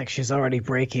 It looks like she's already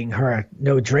breaking her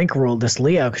no drink rule, this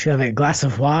Leah. She's having a glass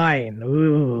of wine.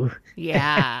 Ooh.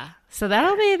 Yeah. So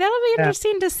that'll be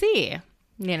interesting to see.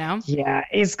 You know? Yeah,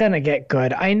 it's going to get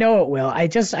good. I know it will. I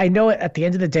know at the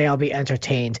end of the day, I'll be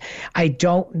entertained. I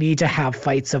don't need to have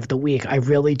fights of the week. I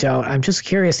really don't. I'm just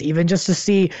curious, even just to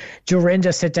see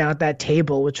Dorinda sit down at that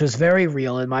table, which was very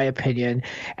real in my opinion.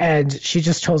 And she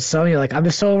just told Sonia, like, I'm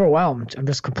just so overwhelmed. I'm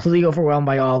just completely overwhelmed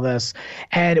by all this.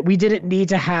 And we didn't need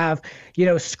to have, you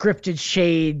know, scripted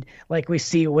shade like we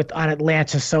see on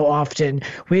Atlanta so often.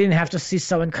 We didn't have to see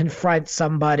someone confront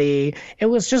somebody. It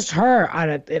was just her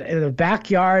in the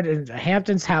backyard in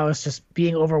Hampton's house just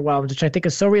being overwhelmed, which I think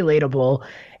is so relatable.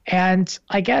 And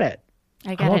I get it.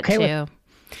 I get it too.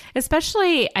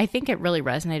 Especially, I think it really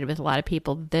resonated with a lot of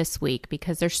people this week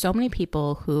because there's so many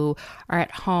people who are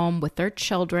at home with their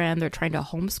children. They're trying to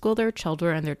homeschool their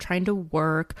children. They're trying to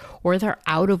work or they're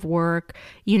out of work.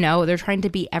 You know, they're trying to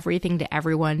be everything to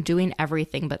everyone, doing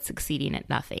everything but succeeding at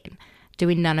nothing,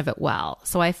 doing none of it well.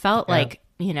 So I felt like,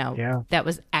 you know, that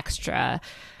was extra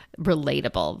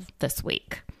relatable this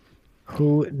week.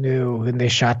 Who knew when they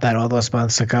shot that all those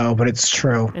months ago? But it's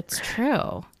true. It's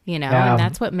true, you know, and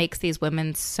that's what makes these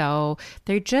women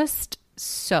they're just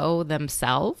so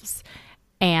themselves,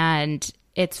 and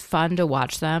it's fun to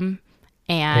watch them,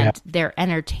 and they're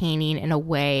entertaining in a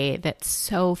way that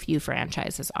so few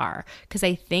franchises are, because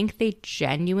I think they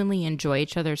genuinely enjoy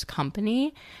each other's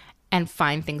company and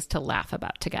find things to laugh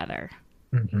about together.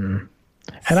 Mm-hmm.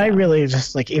 And I really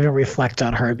just like even reflect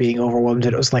on her being overwhelmed.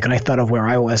 It was like, and I thought of where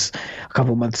I was a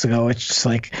couple months ago. It's just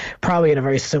like probably in a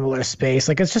very similar space.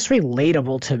 Like it's just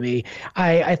relatable to me.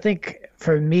 I think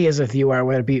for me as a viewer, I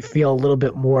would feel a little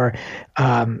bit more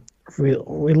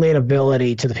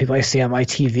relatability to the people I see on my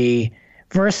TV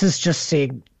versus just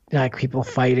seeing like people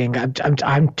fighting.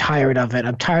 I'm tired of it.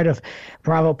 I'm tired of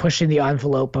Bravo pushing the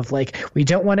envelope of like, we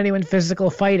don't want anyone physical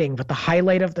fighting, but the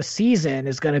highlight of the season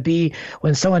is going to be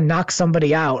when someone knocks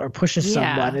somebody out or pushes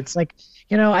someone. It's like,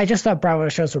 you know, I just thought Bravo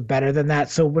shows were better than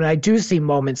that. So when I do see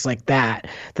moments like that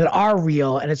are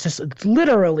real, and it's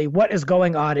literally what is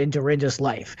going on in Dorinda's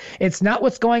life. It's not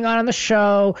what's going on the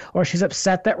show, or she's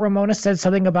upset that Ramona said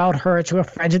something about her to a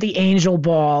friend at the Angel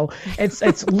Ball.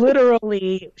 It's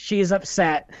literally she's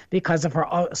upset because of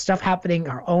her own stuff happening,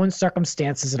 her own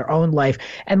circumstances in her own life.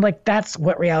 And like, that's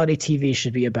what reality TV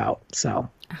should be about. So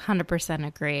 100%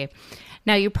 agree.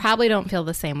 Now, you probably don't feel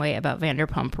the same way about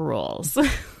Vanderpump Rules.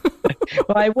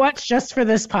 Well, I watched just for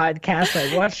this podcast.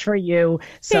 I watched for you.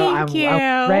 So I'm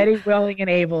ready, willing, and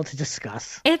able to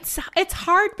discuss. It's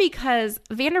hard because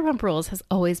Vanderpump Rules has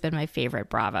always been my favorite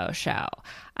Bravo show.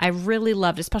 I really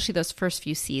loved, especially those first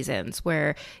few seasons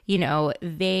where, you know,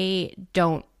 they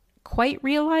don't quite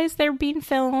realize they're being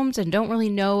filmed and don't really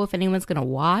know if anyone's going to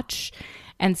watch.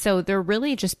 And so they're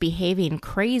really just behaving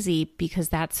crazy because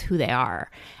that's who they are.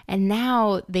 And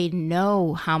now they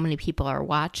know how many people are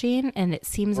watching, and it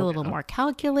seems a little more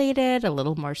calculated, a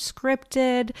little more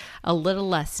scripted, a little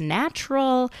less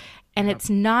natural, and it's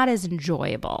not as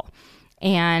enjoyable.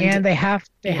 And they have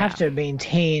to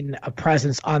maintain a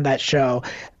presence on that show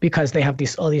because they have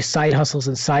all these side hustles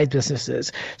and side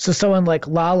businesses. So someone like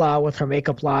Lala with her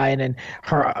makeup line and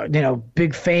her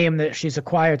big fame that she's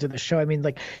acquired through the show, I mean,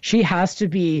 like, she has to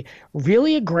be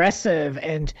really aggressive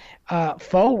and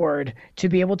forward to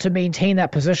be able to maintain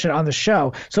that position on the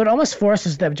show. So it almost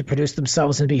forces them to produce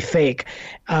themselves and be fake,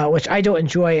 which I don't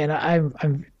enjoy. And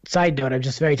I'm side note, I'm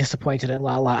just very disappointed in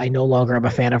Lala. I no longer am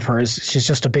a fan of hers. She's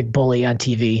just a big bully on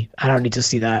TV. I don't need to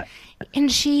see that.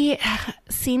 And she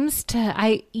seems to,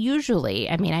 I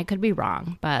could be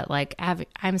wrong, but like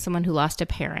I'm someone who lost a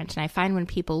parent. And I find when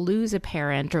people lose a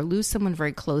parent or lose someone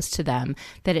very close to them,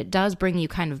 that it does bring you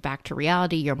kind of back to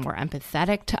reality. You're more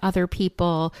empathetic to other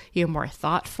people. You're more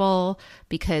thoughtful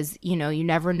because, you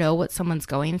never know what someone's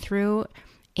going through.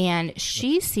 And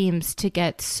she seems to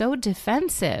get so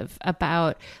defensive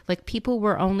about, like, people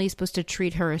were only supposed to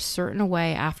treat her a certain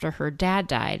way after her dad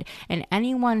died. And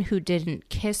anyone who didn't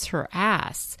kiss her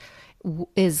ass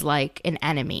is like an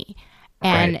enemy.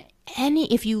 And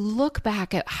if you look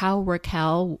back at how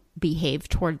Raquel behaved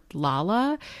toward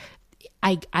Lala,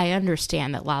 I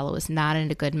understand that Lala was not in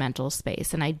a good mental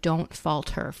space. And I don't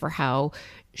fault her for how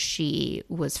she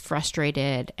was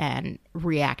frustrated and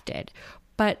reacted.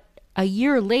 But a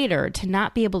year later, to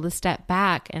not be able to step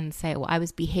back and say, well, I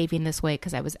was behaving this way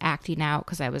because I was acting out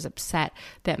because I was upset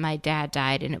that my dad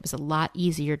died, and it was a lot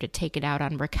easier to take it out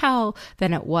on Raquel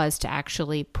than it was to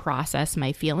actually process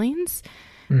my feelings,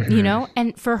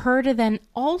 and for her to then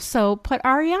also put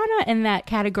Ariana in that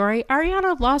category.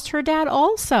 Ariana lost her dad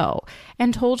also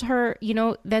and told her,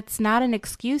 that's not an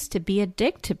excuse to be a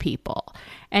dick to people.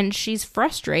 And she's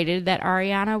frustrated that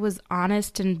Ariana was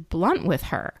honest and blunt with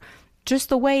her. Just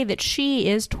the way that she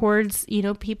is towards,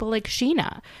 people like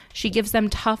Sheena. She gives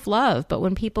them tough love, but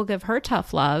when people give her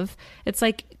tough love, it's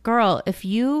like, girl, if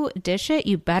you dish it,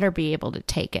 you better be able to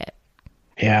take it.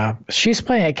 Yeah, she's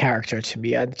playing a character to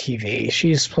me on TV.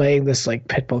 She's playing this like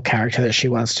pitbull character that she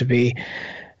wants to be,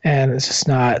 and it's just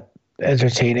not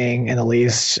entertaining in the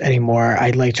least anymore. I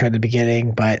liked her in the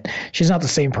beginning, but she's not the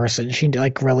same person. She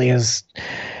really has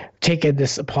taken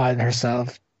this upon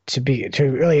herself to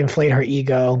really inflate her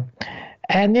ego.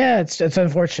 And yeah, it's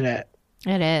unfortunate.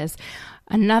 It is.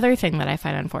 Another thing that I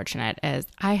find unfortunate is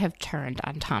I have turned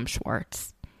on Tom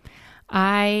Schwartz.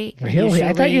 I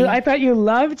thought you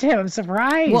loved him. I'm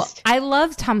surprised. Well, I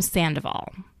love Tom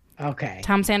Sandoval. Okay.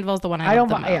 Tom Sandoval's the one I love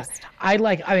the most.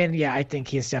 Yeah. I think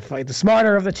he's definitely the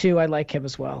smarter of the two. I like him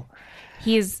as well.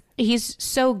 He's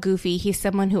so goofy. He's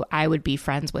someone who I would be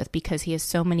friends with because he has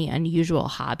so many unusual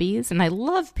hobbies. And I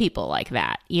love people like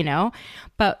that,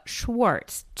 But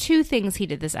Schwartz, two things he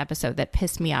did this episode that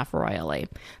pissed me off royally.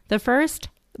 The first,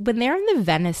 when they're in the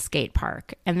Venice skate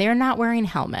park and they're not wearing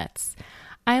helmets,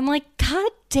 I'm like,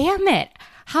 God damn it.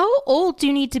 How old do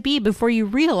you need to be before you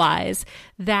realize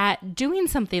that doing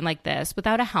something like this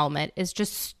without a helmet is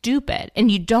just stupid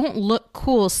and you don't look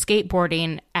cool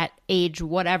skateboarding at age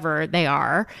whatever they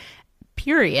are,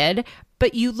 period,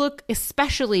 but you look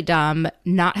especially dumb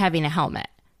not having a helmet.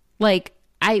 Like,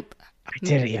 I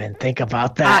didn't even think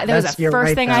about that. That was the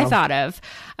first thing I thought of.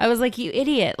 I was like, you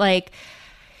idiot. Like,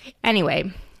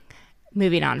 anyway,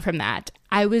 moving on from that,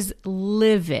 I was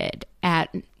livid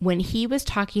at when he was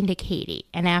talking to Katie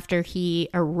and after he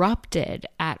erupted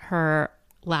at her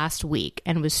last week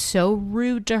and was so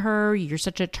rude to her. You're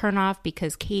such a turnoff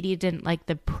because Katie didn't like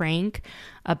the prank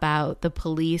about the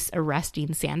police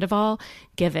arresting Sandoval,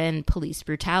 given police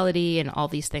brutality and all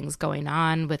these things going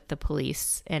on with the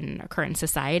police in our current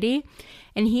society.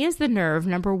 And he has the nerve,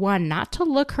 number one, not to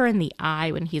look her in the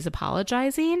eye when he's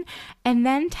apologizing and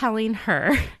then telling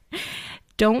her,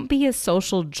 don't be a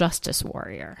social justice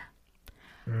warrior.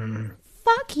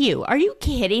 Fuck you. Are you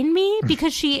kidding me?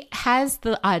 Because she has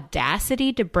the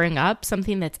audacity to bring up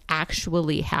something that's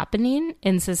actually happening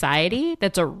in society.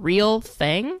 That's a real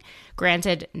thing.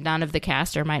 Granted, none of the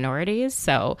cast are minorities,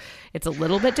 so it's a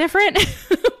little bit different.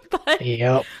 But,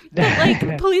 yep. But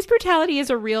like, police brutality is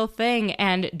a real thing,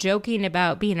 and joking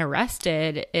about being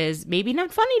arrested is maybe not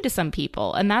funny to some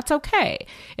people, and that's okay.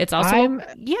 It's also,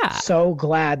 so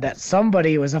glad that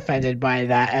somebody was offended by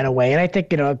that in a way. And I think,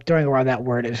 throwing around that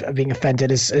word is being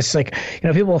offended is like,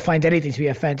 people will find anything to be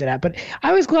offended at. But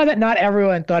I was glad that not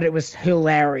everyone thought it was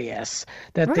hilarious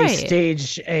that they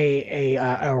staged a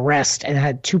arrest and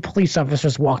had two police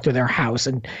officers walk through their house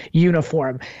in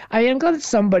uniform. I mean, I'm glad that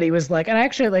somebody was like, and I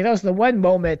actually Like, that was the one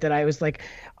moment that I was like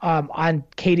on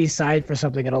Katie's side for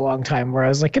something in a long time, where I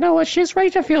was like, you know what, she's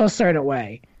right to feel a certain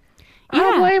way. I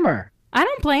don't blame her. I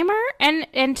don't blame her.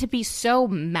 And to be so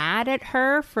mad at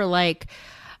her for, like,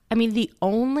 I mean, the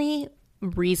only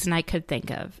reason I could think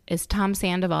of is Tom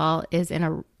Schwartz is in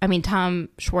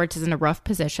a rough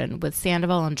position with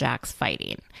Sandoval and Jax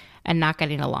fighting and not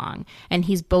getting along. And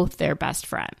he's both their best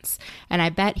friends. And I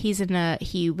bet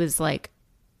he was like,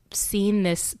 seen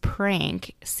this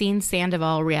prank, seen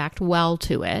Sandoval react well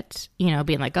to it, you know,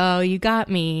 being like, oh, you got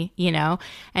me, you know,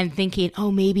 and thinking,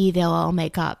 oh, maybe they'll all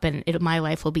make up and my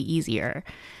life will be easier.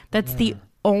 That's the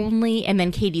only, and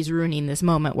then Katie's ruining this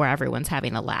moment where everyone's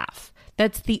having a laugh.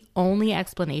 That's the only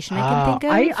explanation I can think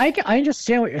of. I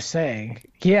understand what you're saying.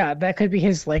 Yeah, that could be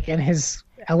his, like, in his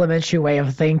elementary way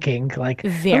of thinking. Like,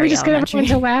 very let me just elementary.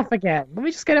 get everyone to laugh again. Let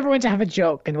me just get everyone to have a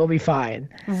joke and we'll be fine.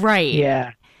 Right.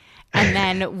 Yeah. And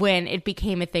then when it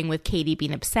became a thing with Katie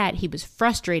being upset, he was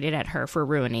frustrated at her for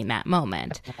ruining that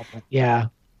moment. Yeah.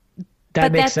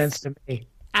 That makes sense to me.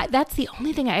 That's the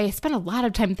only thing. I spent a lot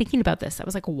of time thinking about this. I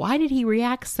was like, why did he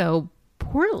react so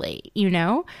poorly, you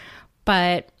know?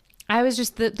 But I was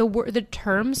just, the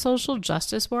term social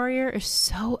justice warrior is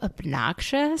so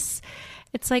obnoxious.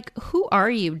 It's like, who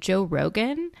are you, Joe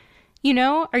Rogan? You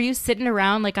know, are you sitting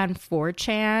around like on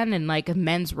 4chan and like a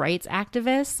men's rights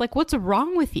activist? Like, what's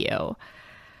wrong with you?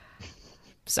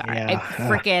 Sorry.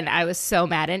 Yeah. I was so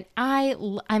mad. And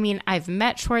I mean, I've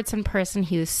met Schwartz in person.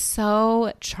 He was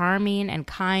so charming and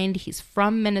kind. He's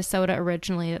from Minnesota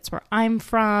originally. That's where I'm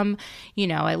from. You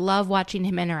know, I love watching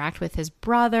him interact with his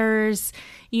brothers.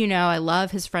 You know, I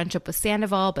love his friendship with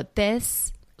Sandoval. But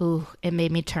this, it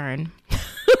made me turn.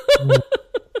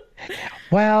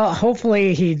 Well,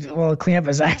 hopefully he will clean up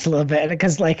his act a little bit,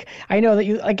 because, like, I know that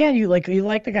you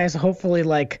like the guy, so hopefully,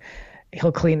 like,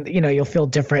 he'll clean, you know, you'll feel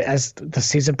different as the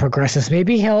season progresses.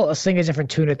 Maybe he'll sing a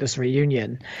different tune at this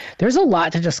reunion. There's a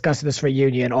lot to discuss in this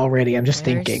reunion already. I'm just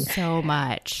thinking so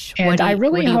much. And I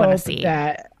really hope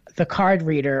that the card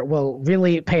reader will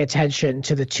really pay attention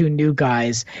to the two new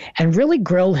guys and really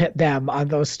grill hit them on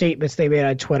those statements they made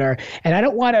on Twitter. And I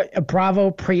don't want a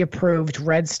Bravo pre-approved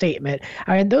red statement.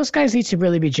 I mean, those guys need to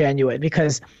really be genuine,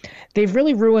 because they've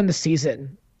really ruined the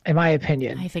season, in my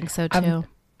opinion. I think so too.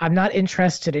 I'm not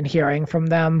interested in hearing from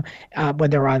them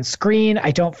when they're on screen. I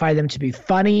don't find them to be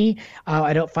funny.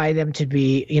 I don't find them to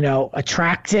be, you know,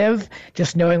 attractive.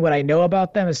 Just knowing what I know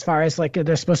about them, as far as, like,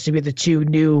 they're supposed to be the two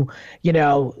new, you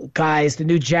know, guys, the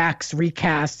new Jax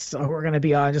recasts who are going to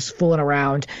be on, just fooling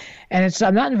around. And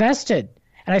I'm not invested.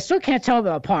 And I still can't tell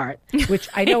them apart, which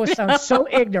I know it sounds so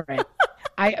ignorant.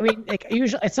 I mean, like,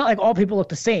 usually it's not like all people look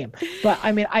the same, but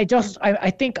I mean, I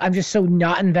think I'm just so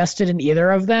not invested in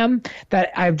either of them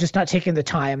that I'm just not taking the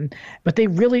time. But they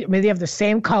really, I mean, they have the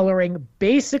same coloring,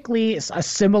 basically a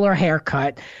similar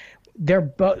haircut. They're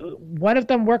both, one of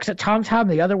them works at TomTom,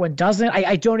 the other one doesn't.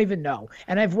 I don't even know.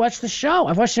 And I've watched the show.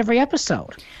 I've watched every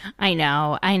episode. I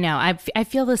know. I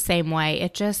feel the same way.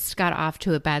 It just got off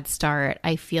to a bad start.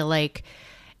 I feel like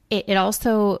it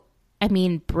also, I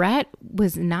mean, Brett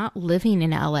was not living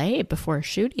in LA before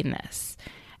shooting this.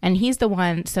 And he's the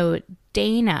one, so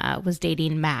Dana was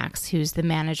dating Max, who's the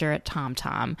manager at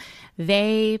TomTom.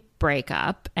 They break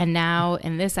up, and now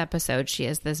in this episode, she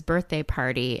has this birthday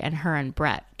party, and her and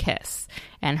Brett kiss.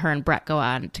 And her and Brett go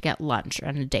on to get lunch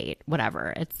and a date,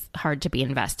 whatever. It's hard to be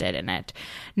invested in it.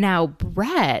 Now,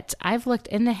 Brett, I've looked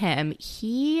into him.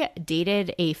 He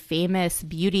dated a famous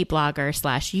beauty blogger /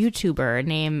 YouTuber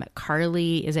named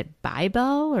Carly, is it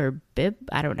Bybel or Bib?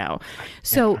 I don't know.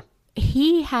 So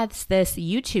he has this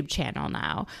YouTube channel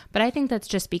now, but I think that's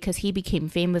just because he became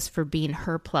famous for being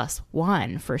her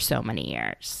 +1 for so many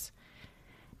years.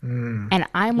 And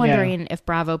I'm wondering if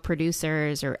Bravo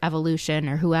producers or Evolution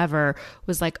or whoever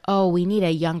was like, oh, we need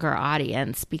a younger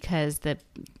audience because the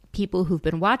people who've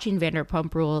been watching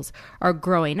Vanderpump Rules are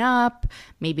growing up.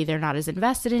 Maybe they're not as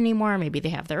invested anymore. Maybe they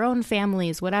have their own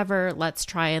families, whatever. Let's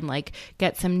try and like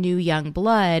get some new young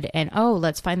blood. And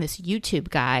let's find this YouTube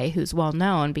guy who's well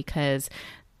known because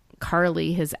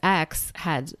Carly, his ex,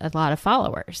 had a lot of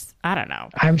followers. I don't know.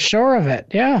 I'm sure of it.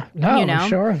 Yeah. No, I'm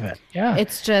sure of it. Yeah.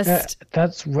 It's just...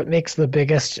 That's what makes the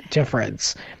biggest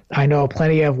difference. I know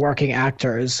plenty of working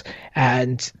actors,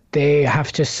 and they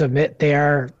have to submit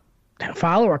their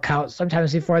follower count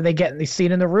sometimes before they get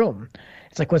seen in the room.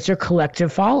 It's like, what's your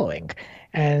collective following?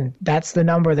 And that's the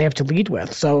number they have to lead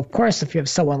with. So, of course, if you have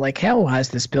someone like Hale who has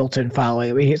this built-in following,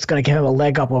 I mean, it's going to give him a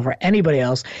leg up over anybody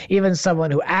else, even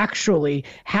someone who actually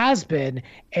has been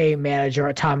a manager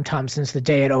at TomTom since the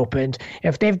day it opened.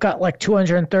 If they've got like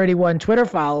 231 Twitter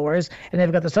followers and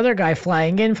they've got this other guy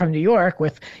flying in from New York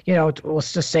with,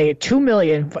 let's just say 2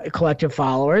 million collective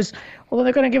followers, well, then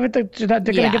they're going to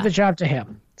give the job to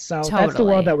him. So That's the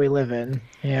world that we live in.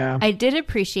 Yeah. I did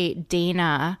appreciate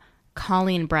Dana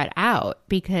calling Brett out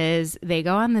because they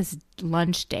go on this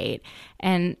lunch date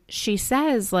and she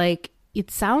says, like,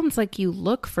 it sounds like you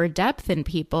look for depth in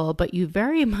people, but you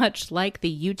very much like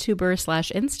the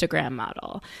YouTuber/Instagram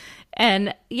model.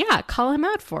 And yeah, call him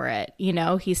out for it.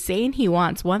 He's saying he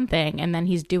wants one thing and then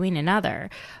he's doing another.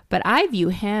 But I view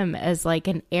him as like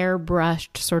an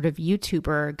airbrushed sort of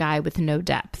YouTuber guy with no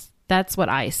depth. That's what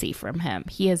I see from him.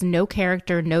 He has no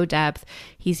character, no depth.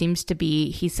 He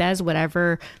says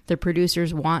whatever the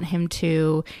producers want him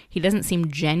to. He doesn't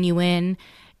seem genuine.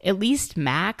 At least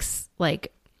Max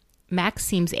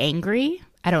seems angry.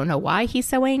 I don't know why he's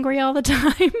so angry all the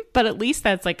time, but at least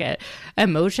that's like a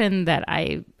emotion that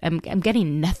I'm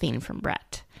getting nothing from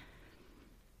Brett.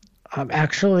 I'm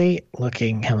actually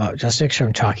looking him up just to make sure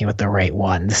I'm talking about the right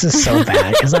one. This is so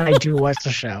bad because I do watch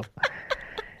the show.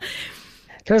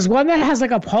 There's one that has like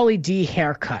a Pauly D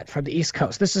haircut from the East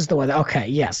Coast. This is the one. Okay,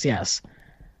 yes.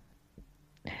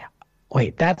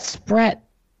 Wait, that's Brett.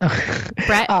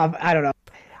 Brett? I don't know.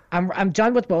 I'm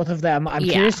done with both of them. I'm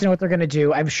curious to know what they're going to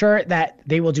do. I'm sure that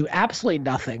they will do absolutely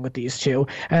nothing with these two,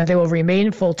 and they will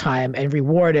remain full-time and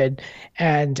rewarded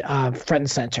and front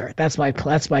and center. That's my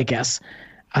guess.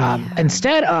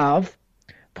 Instead of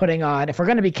putting on, if we're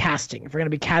going to be casting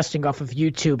off of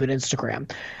YouTube and Instagram,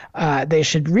 they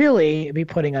should really be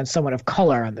putting on someone of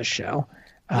color on the show.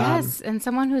 Yes, and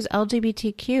someone who's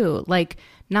LGBTQ, like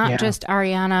not just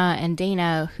Ariana and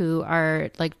Dana who are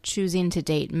like choosing to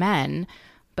date men,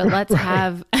 but let's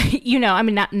have,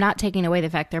 not taking away the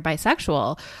fact they're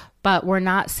bisexual, but we're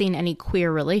not seeing any queer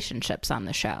relationships on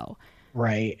the show.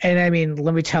 Right. And I mean,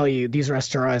 let me tell you, these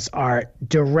restaurants are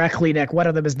directly one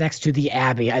of them is next to the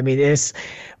Abbey. I mean, it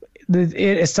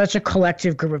is such a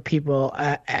collective group of people.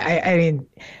 I mean,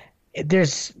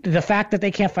 there's the fact that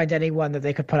they can't find anyone that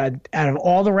they could put on out of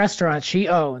all the restaurants she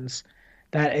owns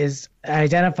that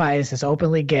identifies as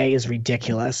openly gay is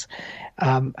ridiculous.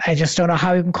 I just don't know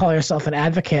how you can call yourself an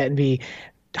advocate and be,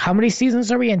 how many seasons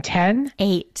are we in? 10?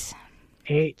 8.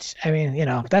 I mean,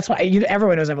 that's why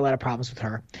everyone knows I have a lot of problems with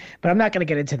her, but I'm not going to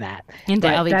get into that.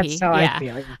 LVP. That's how I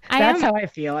feel. How I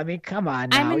feel. I mean, come on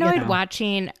now. I'm annoyed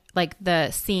watching like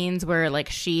the scenes where like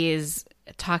she's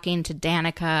talking to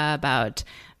Danica about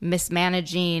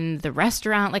mismanaging the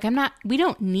restaurant. Like we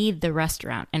don't need the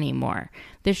restaurant anymore.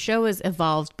 The show has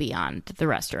evolved beyond the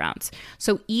restaurants.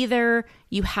 So either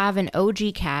you have an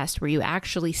OG cast where you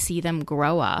actually see them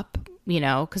grow up,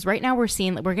 because right now we're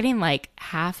getting like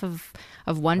half of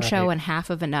one show and half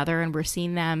of another, and we're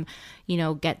seeing them,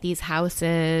 get these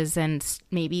houses and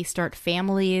maybe start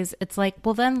families. It's like,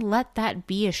 well, then let that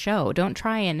be a show. Don't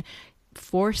try and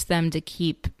force them to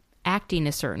keep acting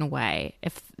a certain way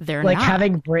if they're like not.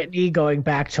 Having Brittany going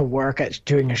back to work at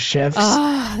doing a shift.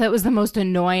 Oh, that was the most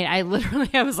annoying. I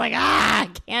was like, I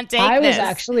can't take this. I was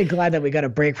actually glad that we got a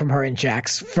break from her and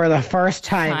Jax for the first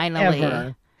time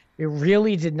ever. We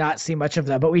really did not see much of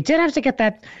them, but we did have to get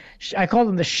that. I call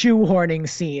them the shoehorning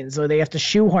scenes, where they have to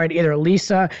shoehorn either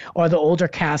Lisa or the older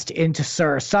cast into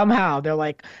Sir. Somehow they're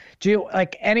like,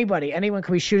 anyone,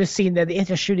 can we shoot a scene? They have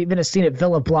to shoot even a scene at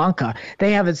Villa Blanca.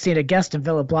 They haven't seen a guest in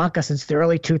Villa Blanca since the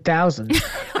early 2000s.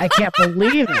 I can't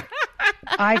believe it.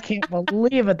 I can't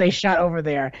believe it. They shot over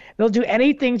there. They'll do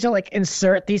anything to like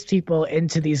insert these people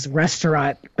into these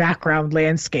restaurant background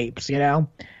landscapes,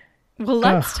 Well,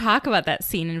 let's talk about that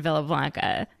scene in Villa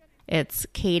Blanca. It's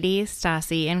Katie,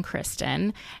 Stassi, and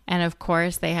Kristen. And of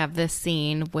course, they have this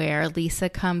scene where Lisa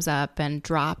comes up and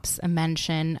drops a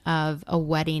mention of a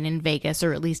wedding in Vegas,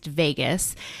 or at least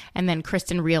Vegas. And then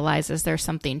Kristen realizes there's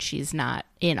something she's not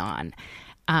in on.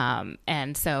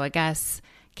 And so I guess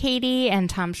Katie and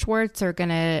Tom Schwartz are going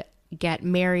to get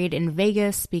married in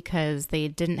Vegas because they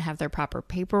didn't have their proper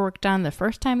paperwork done the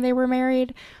first time they were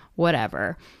married.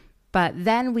 Whatever. But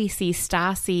then we see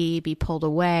Stassi be pulled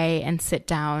away and sit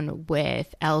down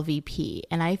with LVP.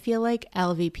 And I feel like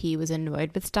LVP was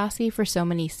annoyed with Stassi for so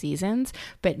many seasons,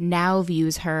 but now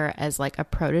views her as like a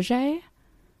protege.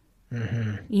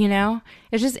 Mm-hmm.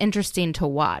 It's just interesting to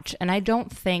watch. And I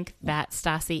don't think that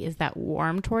Stassi is that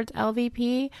warm towards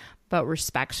LVP, but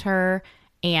respects her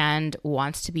and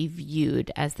wants to be viewed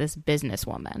as this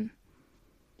businesswoman.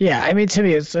 Yeah, I mean, to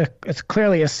me, it's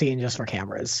clearly a scene just for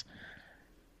cameras.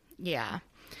 Yeah.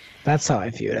 That's how I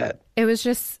viewed it. It was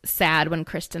just sad when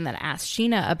Kristen then asked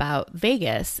Sheena about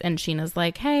Vegas, and Sheena's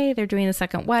like, hey, they're doing a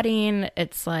second wedding.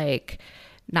 It's like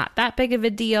not that big of a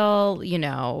deal. You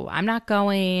know, I'm not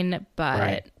going, but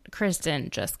right. Kristen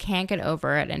just can't get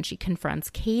over it, and she confronts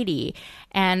Katie.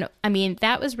 And I mean,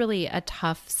 that was really a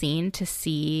tough scene to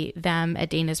see them at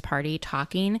Dana's party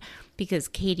talking, because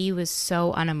Katie was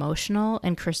so unemotional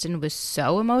and Kristen was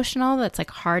so emotional. That's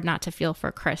like hard not to feel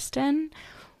for Kristen.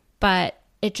 But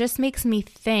it just makes me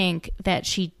think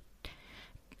that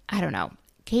I don't know,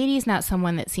 Katie's not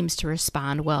someone that seems to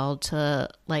respond well to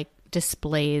like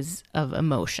displays of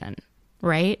emotion,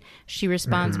 right? She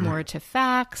responds more to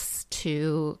facts,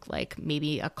 to like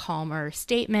maybe a calmer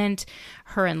statement.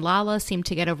 Her and Lala seem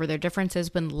to get over their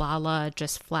differences when Lala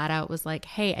just flat out was like,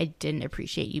 hey, I didn't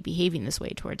appreciate you behaving this way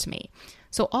towards me.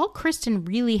 So all Kristen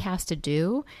really has to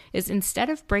do is, instead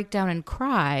of break down and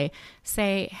cry,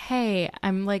 say, hey,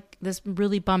 I'm like this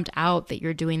really bummed out that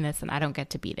you're doing this and I don't get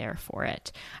to be there for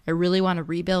it. I really want to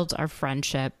rebuild our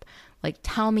friendship. Like,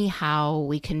 tell me how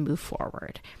we can move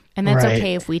forward. And that's right.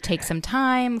 okay if we take some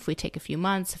time, if we take a few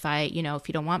months, if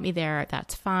you don't want me there,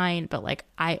 that's fine. But like,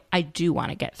 I do want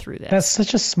to get through this. That's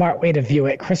such a smart way to view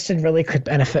it. Kristen really could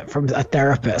benefit from a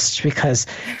therapist, because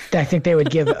I think they would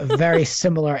give a very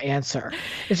similar answer.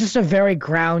 It's just a very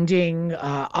grounding,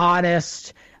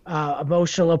 honest,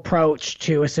 emotional approach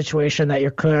to a situation that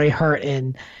you're clearly hurt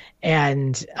in,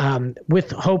 and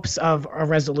with hopes of a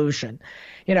resolution.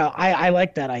 You know, I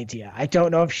like that idea. I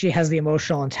don't know if she has the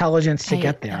emotional intelligence to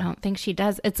get there. I don't think she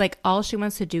does. It's like all she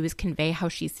wants to do is convey how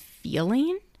she's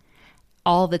feeling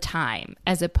all the time,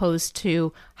 as opposed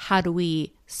to how do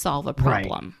we solve a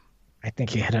problem. Right. I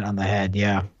think you hit it on the head,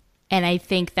 yeah. And I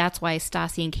think that's why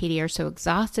Stassi and Katie are so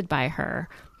exhausted by her,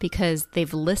 because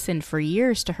they've listened for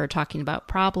years to her talking about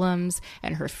problems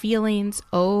and her feelings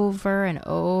over and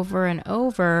over and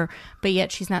over, but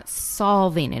yet she's not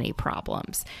solving any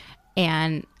problems.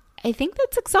 And I think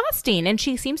that's exhausting. And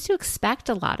she seems to expect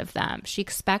a lot of them. She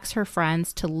expects her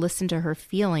friends to listen to her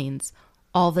feelings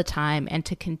all the time and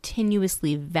to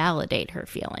continuously validate her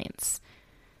feelings.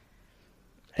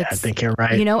 I think you're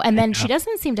right. You know, and then she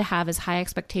doesn't seem to have as high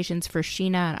expectations for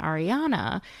Sheena and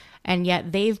Ariana. And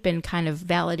yet they've been kind of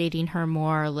validating her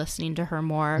more, listening to her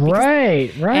more.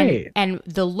 Right, right. And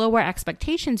the lower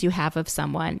expectations you have of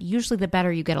someone, usually the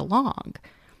better you get along.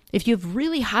 If you have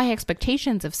really high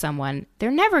expectations of someone, they're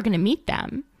never going to meet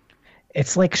them.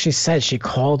 It's like she said, she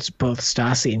called both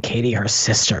Stassi and Katie her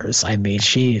sisters. I mean,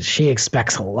 she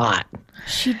expects a lot.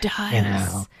 She does. You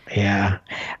know? Yeah.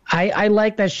 I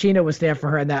like that Sheena was there for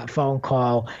her in that phone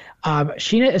call.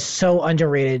 Sheena is so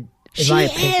underrated, in my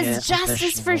opinion. She is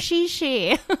justice for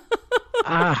Shishi.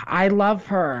 I love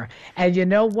her. And you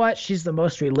know what? She's the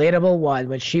most relatable one.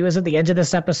 When she was at the end of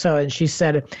this episode and she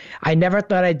said, I never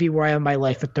thought I'd be where I am in my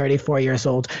life at 34 years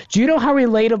old. Do you know how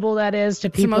relatable that is to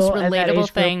people? It's the most relatable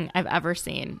thing I've ever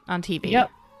seen on TV. Yep.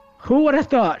 Who would have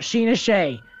thought? Sheena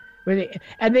Shea.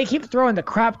 And they keep throwing the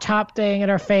crop top thing in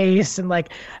her face, and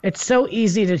like, it's so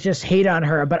easy to just hate on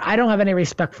her, but I don't have any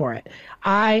respect for it.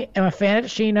 I am a fan of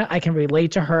Sheena. I can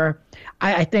relate to her.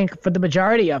 I think for the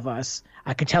majority of us,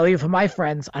 I can tell you from my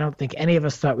friends, I don't think any of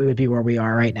us thought we would be where we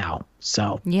are right now.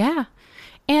 So yeah.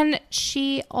 And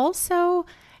she also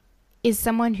is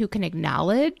someone who can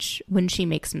acknowledge when she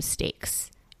makes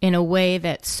mistakes in a way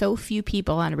that so few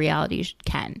people on reality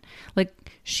can. Like,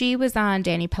 she was on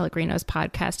Danny Pellegrino's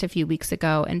podcast a few weeks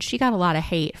ago, and she got a lot of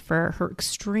hate for her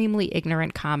extremely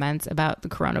ignorant comments about the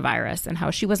coronavirus and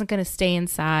how she wasn't going to stay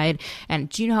inside. And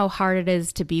do you know how hard it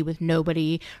is to be with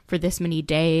nobody for this many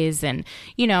days? And,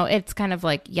 you know, it's kind of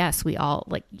like, yes, we all,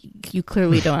 like, you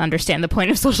clearly don't understand the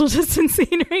point of social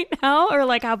distancing right now, or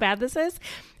like how bad this is.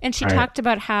 And she talked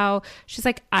about how she's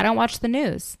like, I don't watch the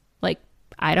news. Like,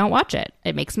 I don't watch it.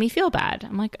 It makes me feel bad.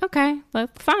 I'm like, okay, well,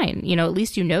 fine. You know, at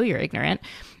least you know you're ignorant.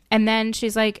 And then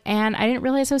she's like, and I didn't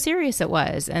realize how serious it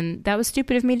was. And that was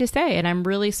stupid of me to say. And I'm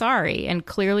really sorry. And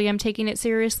clearly I'm taking it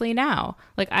seriously now.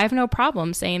 Like, I have no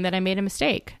problem saying that I made a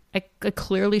mistake. I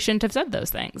clearly shouldn't have said those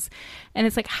things. And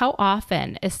it's like, how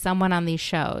often is someone on these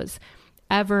shows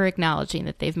ever acknowledging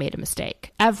that they've made a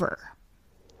mistake? Ever.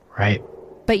 Right.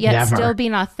 But yet Never. Still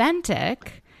being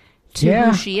authentic to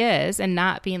who she is, and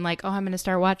not being like, oh, I'm going to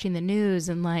start watching the news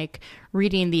and like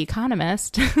reading The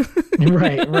Economist.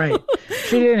 Right.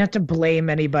 She didn't have to blame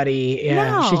anybody.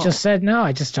 Yeah. No. She just said, no,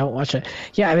 I just don't watch it.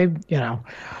 Yeah. I mean, you know,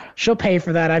 she'll pay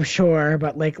for that, I'm sure.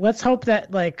 But like, let's hope that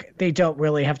like they don't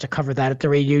really have to cover that at the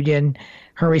reunion,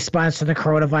 her response to the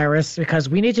coronavirus, because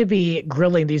we need to be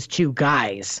grilling these two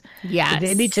guys. Yes.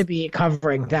 They need to be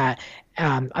covering that.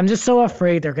 I'm just so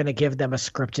afraid they're going to give them a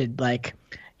scripted, like,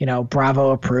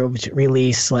 Bravo approved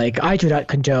release. Like, I do not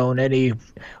condone any,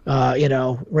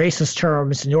 racist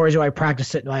terms, nor do I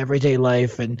practice it in my everyday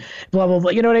life, and blah, blah,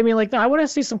 blah. You know what I mean? Like, no, I want to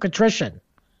see some contrition.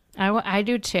 I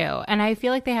do too. And I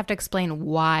feel like they have to explain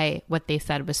why what they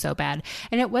said was so bad.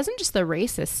 And it wasn't just the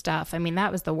racist stuff. I mean,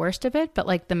 that was the worst of it, but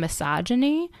like the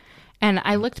misogyny. And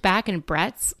I looked back in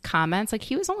Brett's comments, like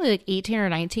he was only like 18 or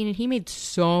 19 and he made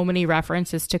so many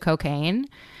references to cocaine.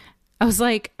 I was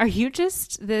like, are you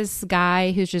just this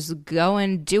guy who's just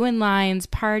doing lines,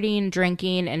 partying,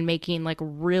 drinking, and making like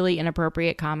really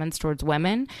inappropriate comments towards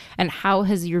women? And how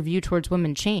has your view towards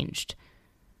women changed?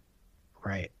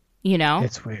 Right.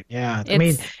 It's weird. Yeah. I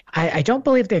mean, I don't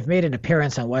believe they've made an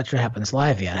appearance on What Happens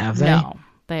Live yet, have they? No,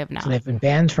 they have not. So they've been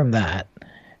banned from that.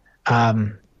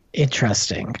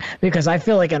 Interesting. Because I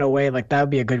feel like in a way, like that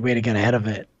would be a good way to get ahead of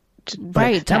it.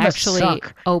 Right, to actually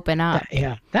open up.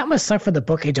 That must suck for the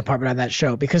booking department on that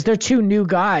show because they're two new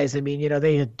guys. I mean,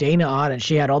 they had Dana on and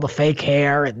she had all the fake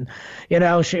hair and,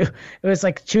 it was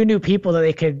like two new people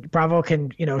that Bravo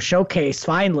can, showcase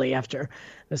finally after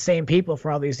the same people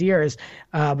for all these years.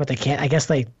 But they can't, I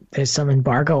guess there's some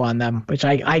embargo on them, which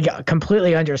I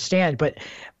completely understand. But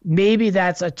maybe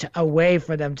that's a way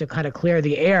for them to kind of clear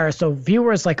the air. So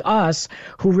viewers like us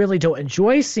who really don't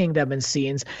enjoy seeing them in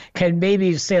scenes can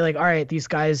maybe say like, all right, these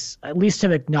guys at least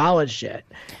have acknowledged it.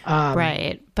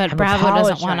 Right. But Bravo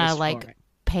doesn't want to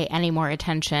pay any more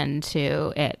attention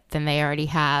to it than they already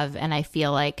have. And I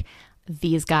feel like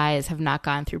these guys have not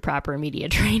gone through proper media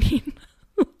training.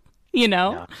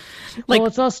 Yeah. Well,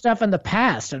 it's all stuff in the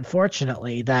past,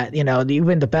 unfortunately, that,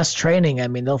 even the best training, I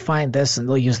mean, they'll find this and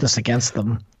they'll use this against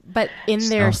them. But in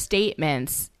their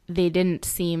statements, they didn't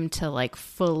seem to like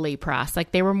fully process.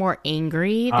 Like they were more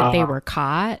angry that they were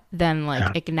caught than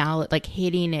acknowledge, like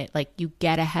hitting it. Like you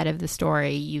get ahead of the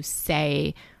story, you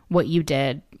say what you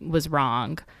did was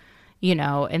wrong,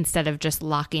 instead of just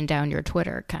locking down your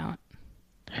Twitter account.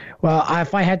 Well,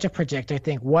 if I had to predict, I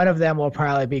think one of them will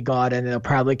probably be gone and they'll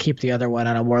probably keep the other one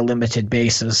on a more limited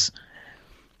basis.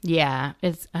 Yeah,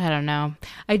 I don't know.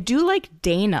 I do like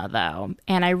Dana, though.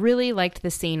 And I really liked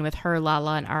the scene with her,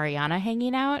 Lala, and Ariana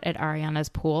hanging out at Ariana's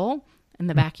pool in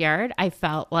the backyard. I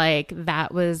felt like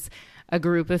that was a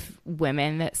group of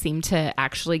women that seemed to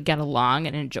actually get along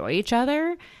and enjoy each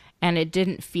other. And it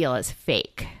didn't feel as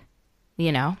fake,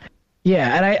 Yeah,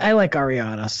 and I like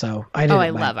Ariana, so I didn't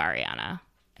mind. Love Ariana.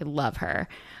 I love her.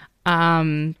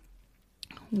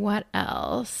 What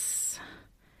else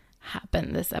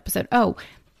happened this episode? Oh,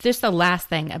 just the last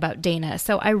thing about Dana.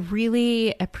 So I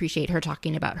really appreciate her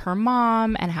talking about her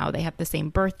mom and how they have the same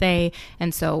birthday.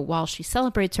 And so while she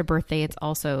celebrates her birthday, it's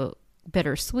also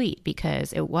bittersweet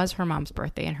because it was her mom's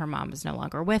birthday and her mom is no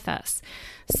longer with us.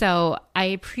 So I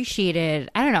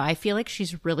appreciated, I don't know, I feel like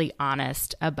she's really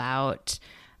honest about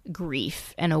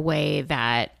grief in a way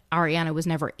that Ariana was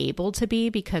never able to be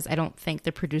because I don't think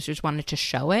the producers wanted to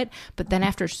show it. But then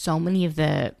after so many of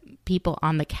the people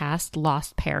on the cast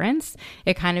lost parents,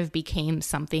 it kind of became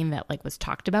something that was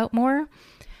talked about more.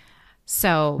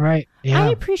 So right, yeah. I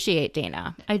appreciate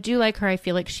Dana. I do like her. I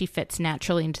feel like she fits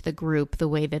naturally into the group the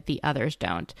way that the others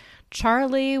don't.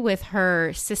 Charlie with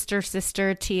her sister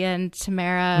Tia and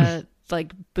Tamara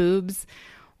boobs.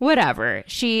 Whatever.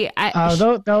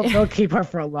 They'll keep her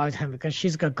for a long time because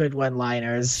she's got good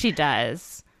one-liners. She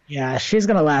does. Yeah, she's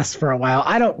going to last for a while.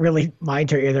 I don't really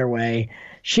mind her either way.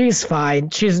 She's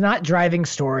fine. She's not driving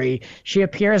story. She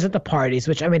appears at the parties,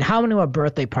 which, I mean, how many more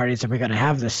birthday parties are we going to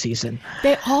have this season?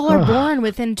 They all are born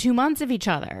within 2 months of each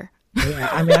other. Yeah,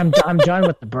 I mean, I'm done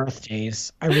with the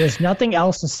birthdays. I mean, there's nothing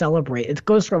else to celebrate. It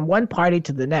goes from one party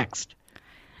to the next.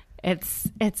 It's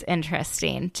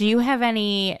interesting. Do you have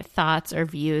any thoughts or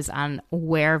views on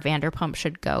where Vanderpump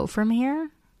should go from here?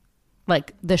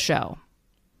 Like the show?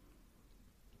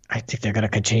 I think they're going to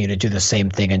continue to do the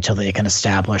same thing until they can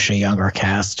establish a younger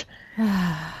cast.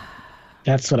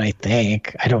 That's what I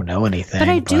think. I don't know anything. But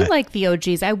I do like the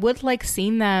OGs. I would like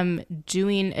seeing them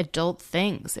doing adult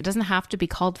things. It doesn't have to be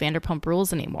called Vanderpump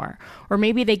Rules anymore. Or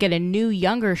maybe they get a new,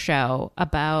 younger show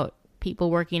about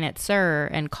people working at SUR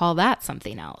and call that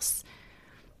something else.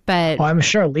 But I'm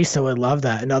sure Lisa would love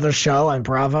that. Another show on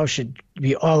Bravo should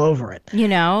be all over it.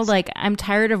 I'm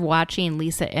tired of watching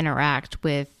Lisa interact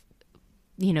with,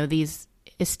 these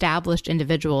established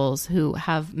individuals who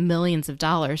have millions of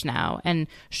dollars now and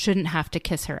shouldn't have to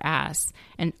kiss her ass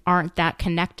and aren't that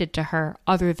connected to her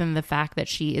other than the fact that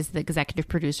she is the executive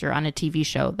producer on a TV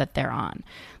show that they're on.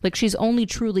 She's only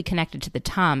truly connected to the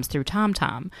Toms through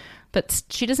TomTom. But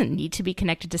she doesn't need to be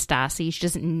connected to Stassi. She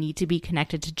doesn't need to be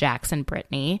connected to Jackson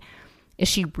Brittany. Is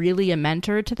she really a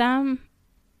mentor to them?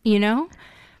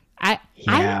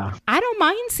 Yeah. I don't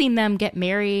mind seeing them get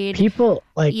married. People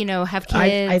like, have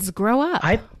kids, grow up.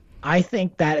 I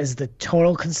think that is the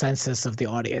total consensus of the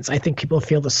audience. I think people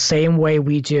feel the same way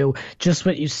we do. Just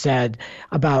what you said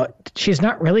about she's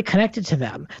not really connected to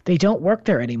them. They don't work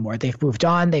there anymore. They've moved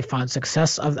on. They found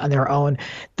success on their own.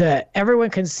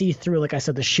 Everyone can see through, like I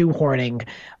said, the shoehorning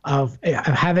of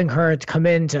having her to come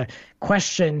in to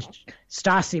question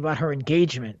Stassi about her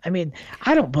engagement. I mean,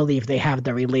 I don't believe they have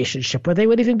the relationship where they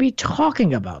would even be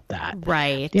talking about that.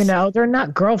 Right. They're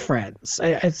not girlfriends.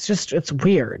 It's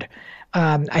weird.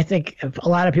 I think a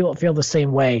lot of people feel the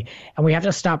same way, and we have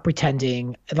to stop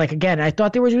pretending. Like, again, I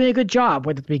thought they were doing a good job.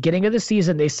 At the beginning of the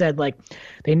season, they said, like,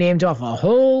 they named off a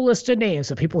whole list of names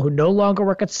of people who no longer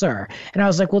work at SUR. And I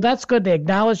was like, well, that's good. They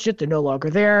acknowledged it. They're no longer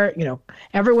there.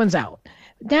 Everyone's out.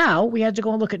 Now we had to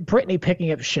go and look at Brittany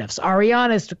picking up shifts.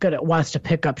 Ariana wants to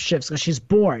pick up shifts because she's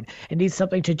bored and needs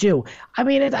something to do. I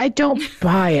mean, I don't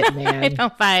buy it, man. I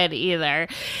don't buy it either.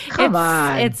 Come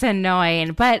on. It's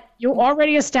annoying, but you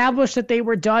already established that they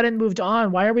were done and moved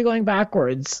on. Why are we going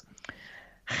backwards?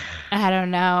 I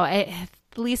don't know.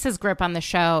 Lisa's grip on the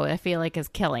show, I feel like, is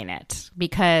killing it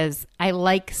because I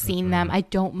like seeing them. I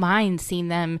don't mind seeing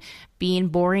them being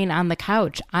boring on the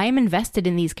couch. I'm invested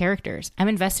in these characters. I'm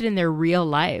invested in their real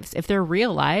lives. If their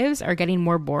real lives are getting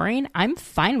more boring, I'm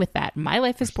fine with that. My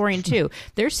life is boring too.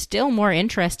 They're still more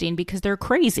interesting because they're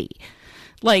crazy.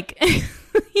 Like,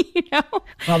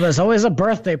 Well, there's always a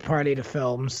birthday party to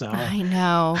film, so. I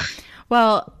know.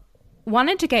 Well,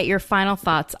 wanted to get your final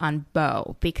thoughts on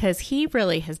Beau because he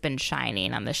really has been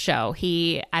shining on the show.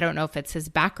 I don't know if it's his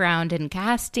background in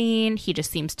casting. He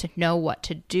just seems to know what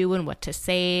to do and what to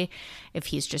say, if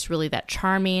he's just really that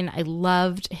charming. I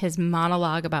loved his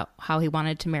monologue about how he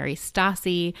wanted to marry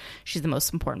Stassi. She's the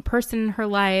most important person in her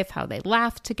life, how they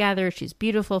laugh together. She's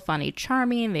beautiful, funny,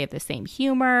 charming. They have the same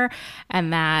humor,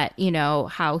 and that,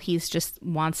 how he's just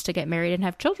wants to get married and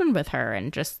have children with her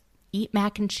and just eat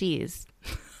mac and cheese.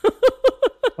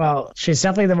 Well, she's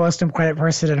definitely the most important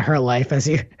person in her life, as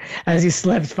you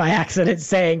slipped by accident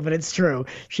saying, but it's true.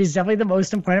 She's definitely the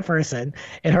most important person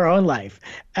in her own life.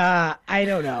 I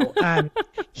don't know.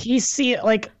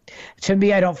 To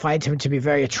me, I don't find him to be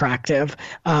very attractive,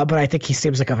 but I think he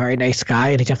seems like a very nice guy,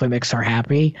 and he definitely makes her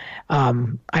happy.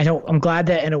 I'm glad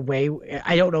that in a way,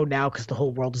 I don't know now because the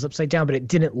whole world is upside down, but it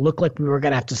didn't look like we were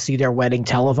going to have to see their wedding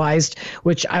televised,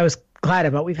 which I was glad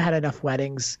about. We've had enough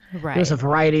weddings. Right. There was a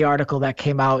Variety article that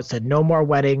came out. It said no more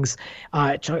weddings.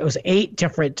 It was 8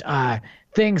 different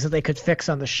things that they could fix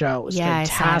on the show. It was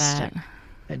fantastic. I saw that.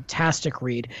 Fantastic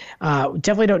read.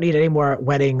 Definitely don't need any more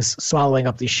weddings swallowing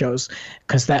up these shows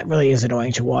because that really is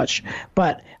annoying to watch.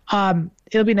 But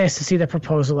it'll be nice to see the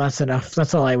proposal. That's enough.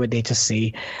 That's all I would need to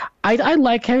see. I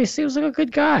like how he seems like a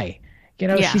good guy.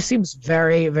 She seems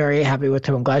very, very happy with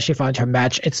him. I'm glad she found her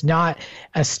match. It's not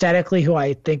aesthetically who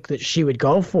I think that she would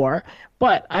go for,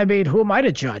 but I mean, who am I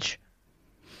to judge?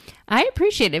 I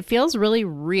appreciate it. It feels really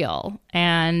real.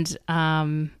 And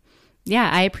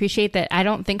I appreciate that. I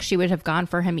don't think she would have gone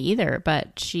for him either,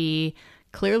 but she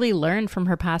clearly learned from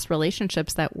her past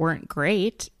relationships that weren't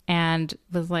great and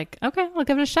was like, okay, I'll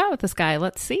give it a shot with this guy.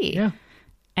 Let's see. Yeah.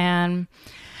 And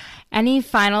any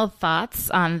final thoughts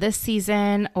on this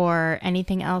season or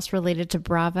anything else related to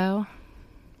Bravo?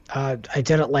 I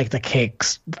didn't like the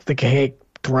cake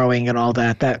throwing and all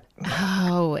that.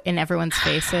 In everyone's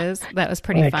faces. That was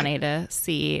pretty funny to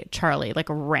see. Charlie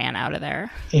ran out of there.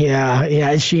 Yeah,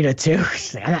 and Sheena too.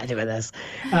 She's like, I'm not doing this.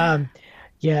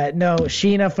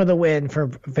 Sheena for the win for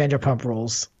Vanderpump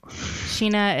Rules.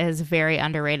 Sheena is very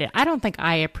underrated. I don't think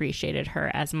I appreciated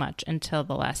her as much until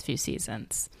the last few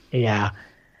seasons. Yeah.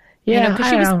 Yeah, because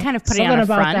she was kind of putting on a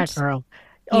front. That girl.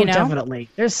 Oh, definitely.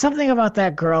 There's something about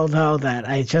that girl, though, that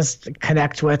I just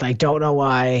connect with. I don't know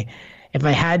why. If I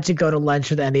had to go to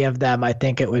lunch with any of them, I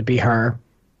think it would be her.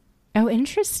 Oh,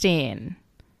 interesting.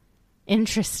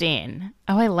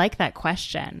 Oh, I like that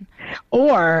question.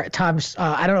 Or Tom,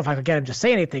 I don't know if I could get him to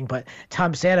say anything, but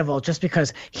Tom Sandoval, just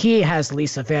because he has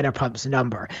Lisa Vanderpump's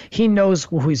number. He knows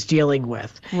who he's dealing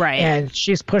with. Right. And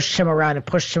she's pushed him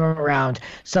around.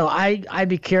 So I'd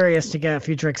be curious to get a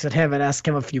few drinks at him and ask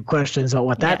him a few questions about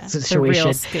what that situation. The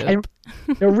real scoop. And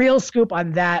the real scoop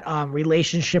on that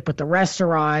relationship with the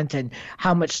restaurant and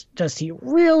how much does he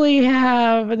really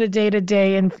have in the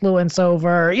day-to-day influence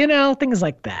over, things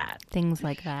like that. Things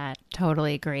like that.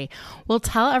 Totally agree. Well,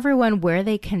 tell everyone where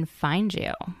they can find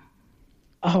you.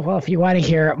 Oh, well, if you want to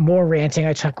hear more ranting,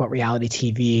 I talk about reality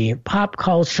TV, pop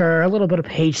culture, a little bit of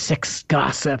Page Six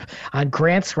gossip on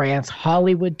Grant's Rants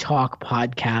Hollywood Talk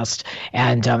podcast.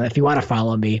 And if you want to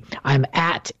follow me, I'm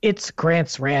at It's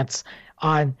Grant's Rants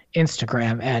on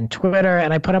Instagram and Twitter,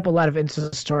 and I put up a lot of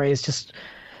Insta stories, just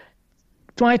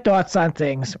my thoughts on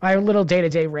things, my little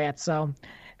day-to-day rant. So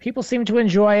people seem to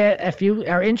enjoy it. If you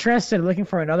are interested, looking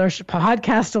for another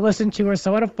podcast to listen to or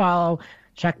someone to follow,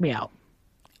 check me out.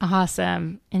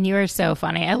 Awesome. And you are so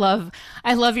funny. I love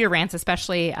your rants,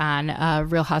 especially on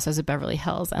Real Housewives of Beverly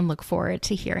Hills, and look forward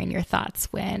to hearing your thoughts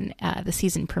when the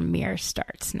season premiere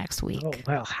starts next week. Oh,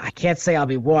 well, I can't say I'll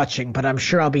be watching, but I'm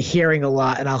sure I'll be hearing a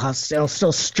lot, and it'll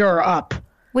still stir up.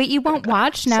 Wait, you won't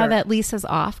watch now that Lisa's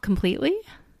off completely?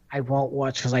 I won't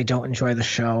watch because I don't enjoy the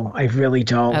show. I really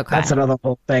don't. Okay. That's another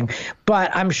whole thing.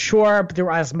 But I'm sure through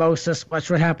osmosis, watch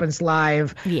what happens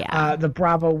live. Yeah. The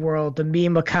Bravo world, the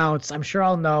meme accounts. I'm sure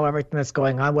I'll know everything that's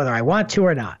going on, whether I want to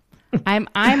or not.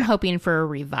 I'm hoping for a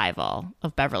revival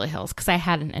of Beverly Hills because I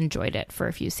hadn't enjoyed it for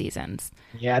a few seasons.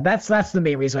 Yeah, that's the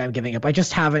main reason why I'm giving up. I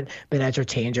just haven't been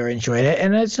entertained or enjoyed it,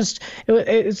 and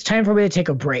it's time for me to take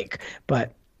a break.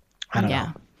 But I don't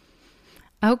know.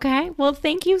 Okay. Well,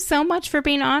 thank you so much for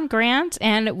being on, Grant,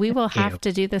 and we will have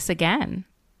to do this again.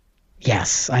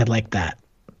 Yes, I'd like that.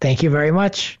 Thank you very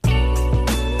much.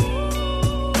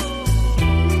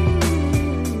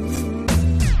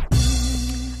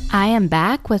 I am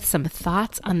back with some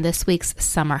thoughts on this week's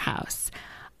Summer House.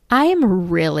 I am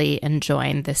really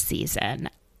enjoying this season.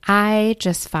 I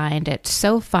just find it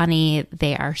so funny.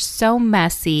 They are so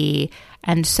messy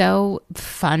and so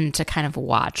fun to kind of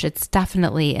watch. It's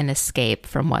definitely an escape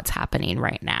from what's happening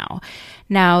right now.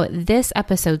 Now, this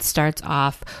episode starts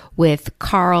off with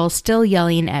Carl still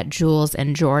yelling at Jules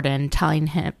and Jordan,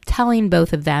 telling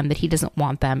both of them that he doesn't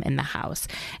want them in the house.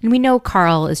 And we know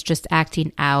Carl is just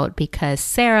acting out because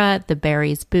Sarah, the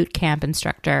Barry's boot camp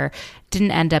instructor,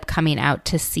 didn't end up coming out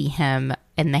to see him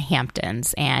in the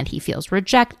Hamptons, and he feels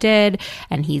rejected,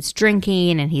 and he's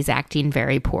drinking, and he's acting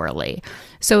very poorly.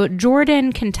 So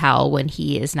Jordan can tell when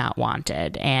he is not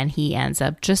wanted, and he ends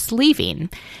up just leaving.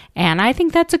 And I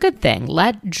think that's a good thing.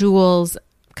 Let Jules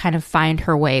kind of find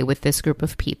her way with this group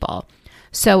of people.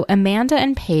 So Amanda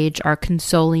and Paige are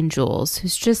consoling Jules,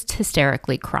 who's just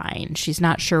hysterically crying. She's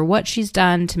not sure what she's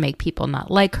done to make people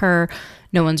not like her.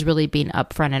 No one's really being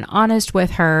upfront and honest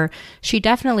with her. She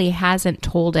definitely hasn't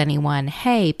told anyone,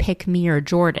 hey, pick me or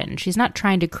Jordan. She's not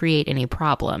trying to create any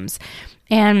problems.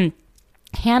 And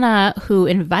Hannah, who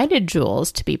invited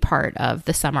Jules to be part of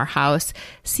the summer house,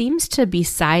 seems to be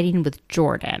siding with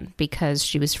Jordan because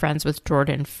she was friends with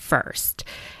Jordan first.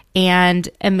 And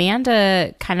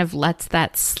Amanda kind of lets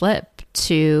that slip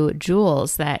to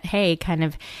Jules that, hey, kind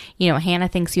of, Hannah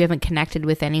thinks you haven't connected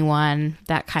with anyone,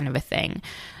 that kind of a thing.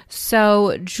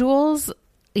 So Jules,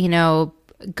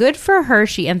 good for her.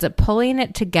 She ends up pulling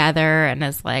it together and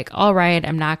is like, all right,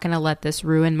 I'm not going to let this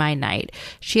ruin my night.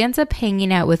 She ends up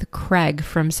hanging out with Craig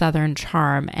from Southern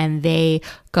Charm, and they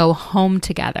go home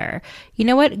together. You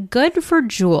know what? Good for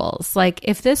Jules. Like,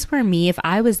 if this were me, if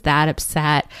I was that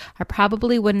upset, I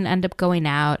probably wouldn't end up going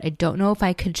out. I don't know if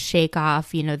I could shake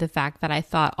off, the fact that I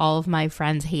thought all of my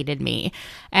friends hated me.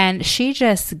 And she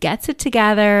just gets it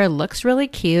together, looks really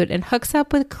cute, and hooks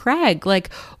up with Craig.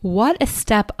 Like, what a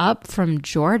step up from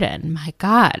Jordan. My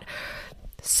God.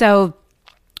 So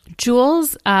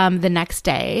Jules, the next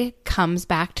day, comes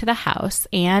back to the house,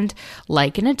 and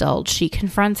like an adult, she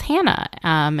confronts Hannah,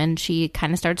 and she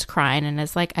kind of starts crying and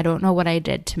is like, I don't know what I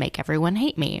did to make everyone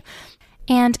hate me.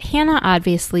 And Hannah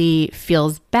obviously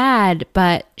feels bad,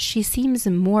 but she seems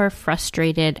more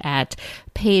frustrated at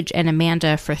Paige and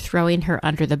Amanda for throwing her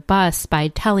under the bus by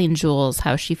telling Jules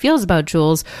how she feels about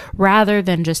Jules rather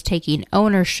than just taking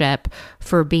ownership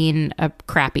for being a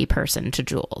crappy person to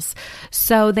Jules.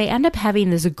 So they end up having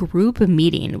this group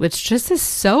meeting, which just is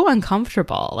so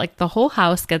uncomfortable. Like, the whole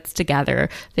house gets together.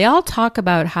 They all talk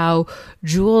about how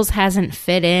Jules hasn't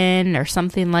fit in or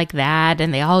something like that,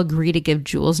 and they all agree to give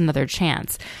Jules another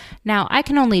chance. Now, I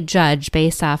can only judge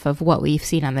based off of what we've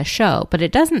seen on the show, but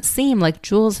it doesn't seem like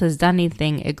Jules has done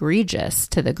anything egregious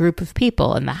to the group of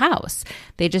people in the house.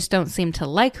 They just don't seem to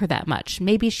like her that much.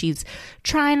 Maybe she's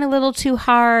trying a little too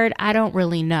hard. I don't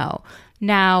really know.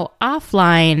 Now,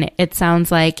 offline, it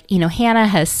sounds like, Hannah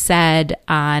has said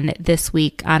on This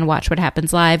Week on Watch What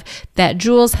Happens Live that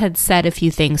Jules had said a few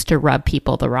things to rub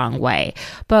people the wrong way.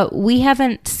 But we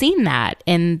haven't seen that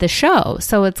in the show.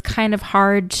 So it's kind of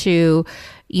hard to,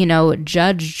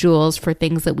 judge Jules for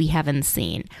things that we haven't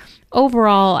seen.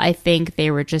 Overall, I think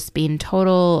they were just being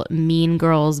total mean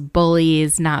girls,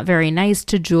 bullies, not very nice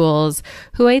to Jules,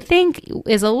 who I think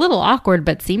is a little awkward,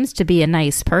 but seems to be a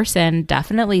nice person,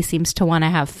 definitely seems to want to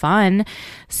have fun.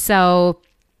 So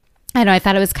I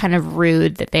thought it was kind of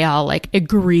rude that they all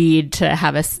agreed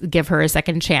to give her a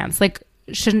second chance.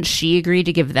 shouldn't she agree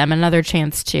to give them another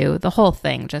chance too? The whole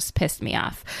thing just pissed me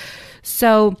off.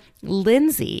 So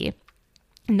Lindsay,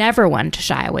 never one to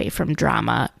shy away from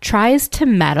drama, tries to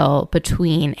meddle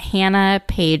between Hannah,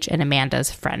 Paige, and Amanda's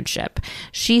friendship.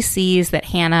 She sees that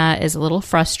Hannah is a little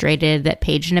frustrated that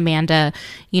Paige and Amanda,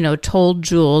 told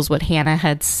Jules what Hannah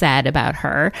had said about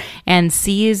her, and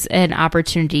sees an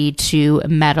opportunity to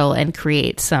meddle and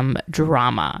create some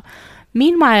drama.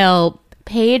 Meanwhile,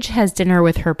 Paige has dinner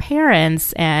with her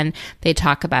parents, and they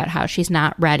talk about how she's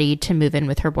not ready to move in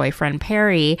with her boyfriend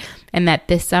Perry, and that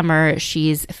this summer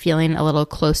she's feeling a little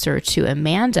closer to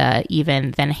Amanda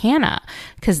even than Hannah,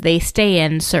 because they stay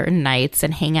in certain nights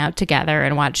and hang out together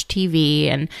and watch TV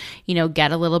and,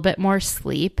 get a little bit more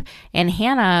sleep. And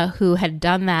Hannah, who had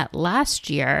done that last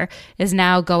year, is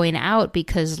now going out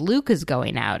because Luke is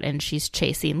going out and she's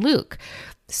chasing Luke.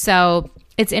 So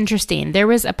it's interesting. There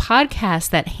was a podcast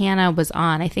that Hannah was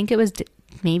on, I think it was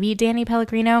maybe Danny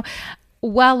Pellegrino,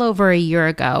 well over a year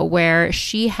ago, where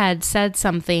she had said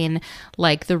something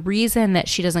like the reason that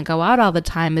she doesn't go out all the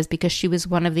time is because she was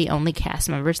one of the only cast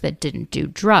members that didn't do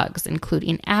drugs,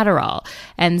 including Adderall.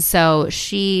 And so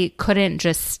she couldn't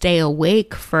just stay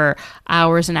awake for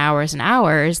hours and hours and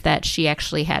hours, that she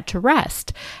actually had to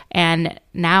rest. And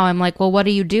now I'm like, well, what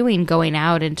are you doing going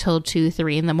out until 2,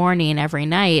 3 in the morning every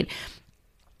night,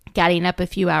 getting up a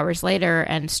few hours later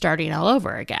and starting all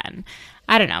over again?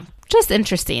 I don't know. Just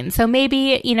interesting. So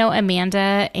maybe,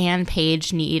 Amanda and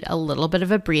Paige need a little bit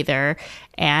of a breather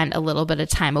and a little bit of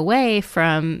time away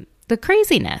from the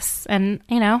craziness. And,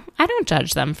 I don't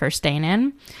judge them for staying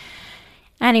in.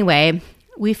 Anyway,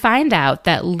 we find out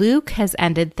that Luke has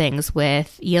ended things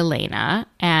with Yelena,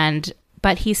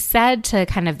 but he said to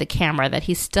kind of the camera that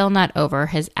he's still not over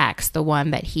his ex, the one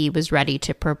that he was ready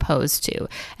to propose to,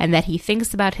 and that he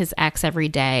thinks about his ex every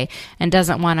day and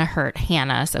doesn't want to hurt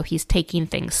Hannah, so he's taking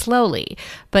things slowly.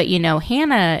 But,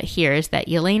 Hannah hears that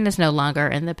Yelena is no longer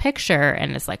in the picture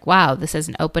and is like, wow, this is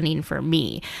an opening for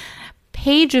me.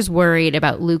 Paige is worried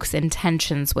about Luke's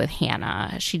intentions with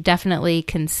Hannah. She definitely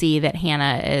can see that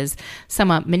Hannah is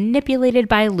somewhat manipulated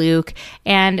by Luke.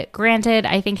 And granted,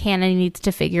 I think Hannah needs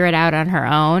to figure it out on her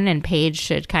own, and Paige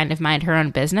should kind of mind her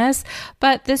own business.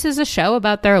 But this is a show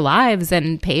about their lives,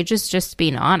 and Paige is just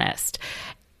being honest.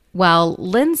 Well,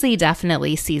 Lindsay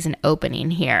definitely sees an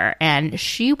opening here, and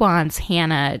she wants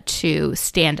Hannah to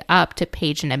stand up to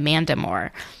Paige and Amanda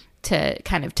more, to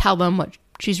kind of tell them what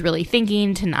she's really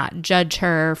thinking, to not judge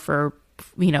her for,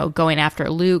 going after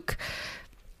Luke.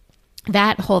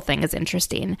 That whole thing is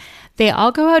interesting. They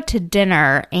all go out to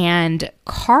dinner, and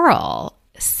Carl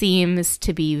seems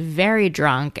to be very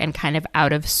drunk and kind of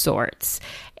out of sorts.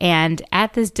 And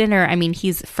at this dinner,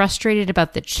 he's frustrated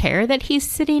about the chair that he's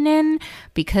sitting in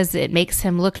because it makes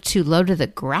him look too low to the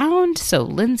ground. So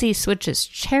Lindsay switches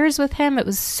chairs with him. It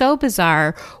was so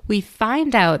bizarre. We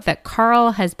find out that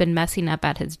Carl has been messing up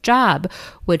at his job,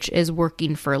 which is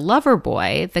working for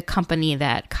Loverboy, the company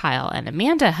that Kyle and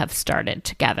Amanda have started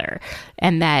together.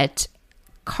 And that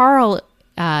Carl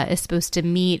is supposed to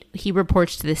meet, he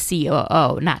reports to the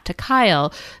COO, not to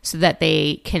Kyle, so that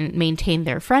they can maintain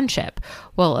their friendship.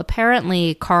 Well,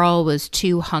 apparently Carl was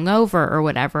too hungover or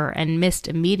whatever and missed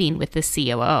a meeting with the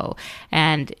COO.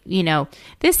 And,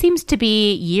 this seems to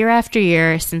be year after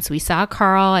year since we saw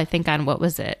Carl, I think on,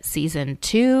 season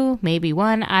 2, maybe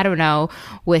 1, I don't know,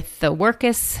 with the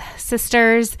Workus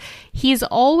sisters. He's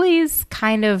always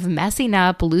kind of messing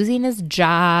up, losing his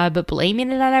job,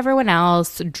 blaming it on everyone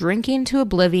else, drinking to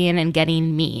oblivion, and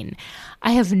getting mean.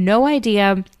 I have no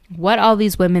idea what all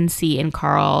these women see in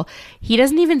Carl. He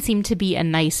doesn't even seem to be a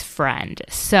nice friend.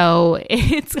 So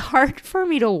it's hard for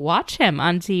me to watch him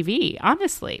on TV,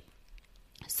 honestly.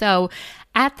 So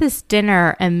at this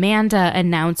dinner, Amanda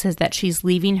announces that she's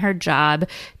leaving her job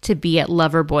to be at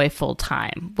Loverboy full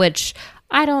time, which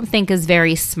I don't think is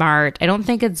very smart. I don't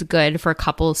think it's good for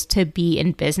couples to be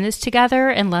in business together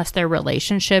unless their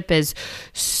relationship is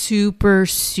super,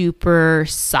 super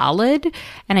solid.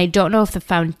 And I don't know if the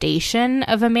foundation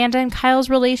of Amanda and Kyle's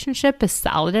relationship is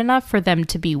solid enough for them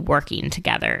to be working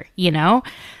together,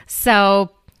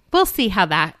 So we'll see how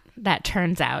that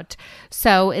turns out.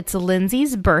 So it's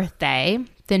Lindsay's birthday.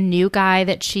 The new guy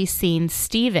that she's seen,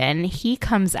 Steven, he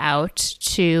comes out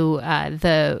to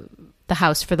the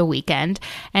house for the weekend,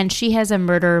 and she has a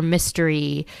murder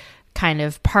mystery kind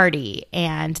of party,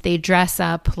 and they dress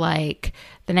up like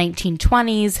the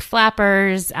 1920s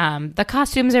flappers. The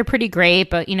costumes are pretty great,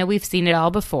 but we've seen it all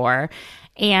before.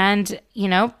 And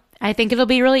I think it'll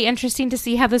be really interesting to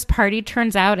see how this party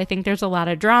turns out. I think there's a lot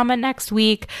of drama next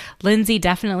week. Lindsay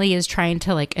definitely is trying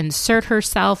to insert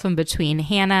herself in between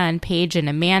Hannah and Paige and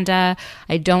Amanda.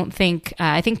 I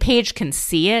think Paige can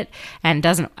see it and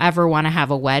doesn't ever want to have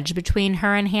a wedge between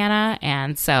her and Hannah.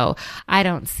 And so I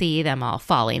don't see them all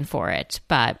falling for it,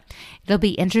 but it'll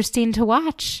be interesting to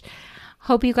watch.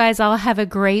 Hope you guys all have a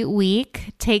great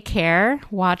week. Take care.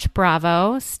 Watch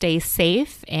Bravo. Stay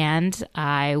safe. And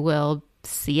I will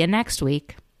see you next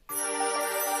week.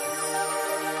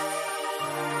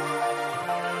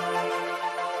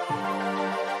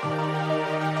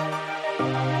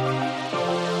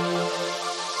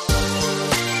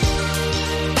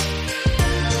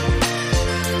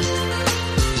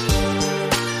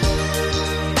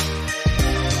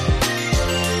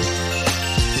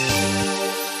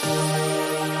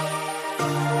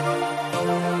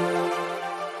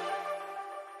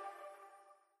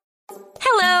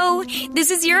 This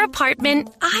is your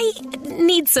apartment. I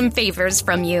need some favors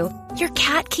from you. Your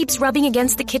cat keeps rubbing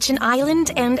against the kitchen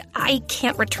island, and I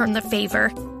can't return the favor.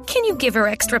 Can you give her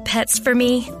extra pets for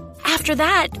me? After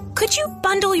that, could you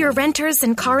bundle your renters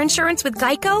and car insurance with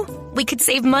Geico? We could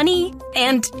save money,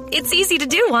 and it's easy to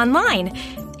do online.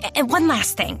 And one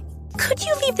last thing. Could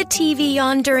you leave the TV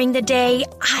on during the day?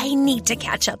 I need to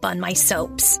catch up on my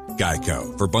soaps.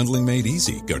 Geico. For bundling made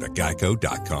easy, go to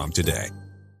geico.com today.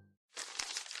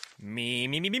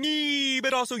 Me,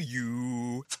 but also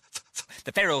you.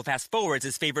 The Pharaoh fast forwards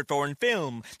his favorite foreign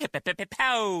film,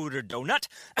 Powder Donut.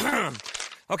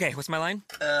 Okay, what's my line?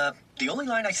 The only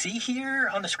line I see here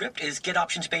on the script is get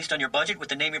options based on your budget with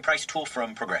the Name Your Price tool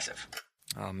from Progressive.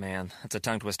 Oh man, that's a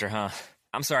tongue twister, huh?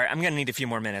 I'm sorry, I'm gonna need a few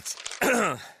more minutes.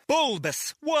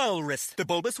 Bulbous Walrus, the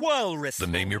Bulbous Walrus. The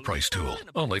Name Your Price tool,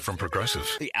 only from Progressive.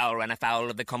 The owl ran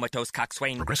afoul of the comatose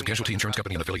coxswain. Progressive Casualty Insurance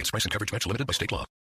Company and affiliates. Price and coverage match limited by state law.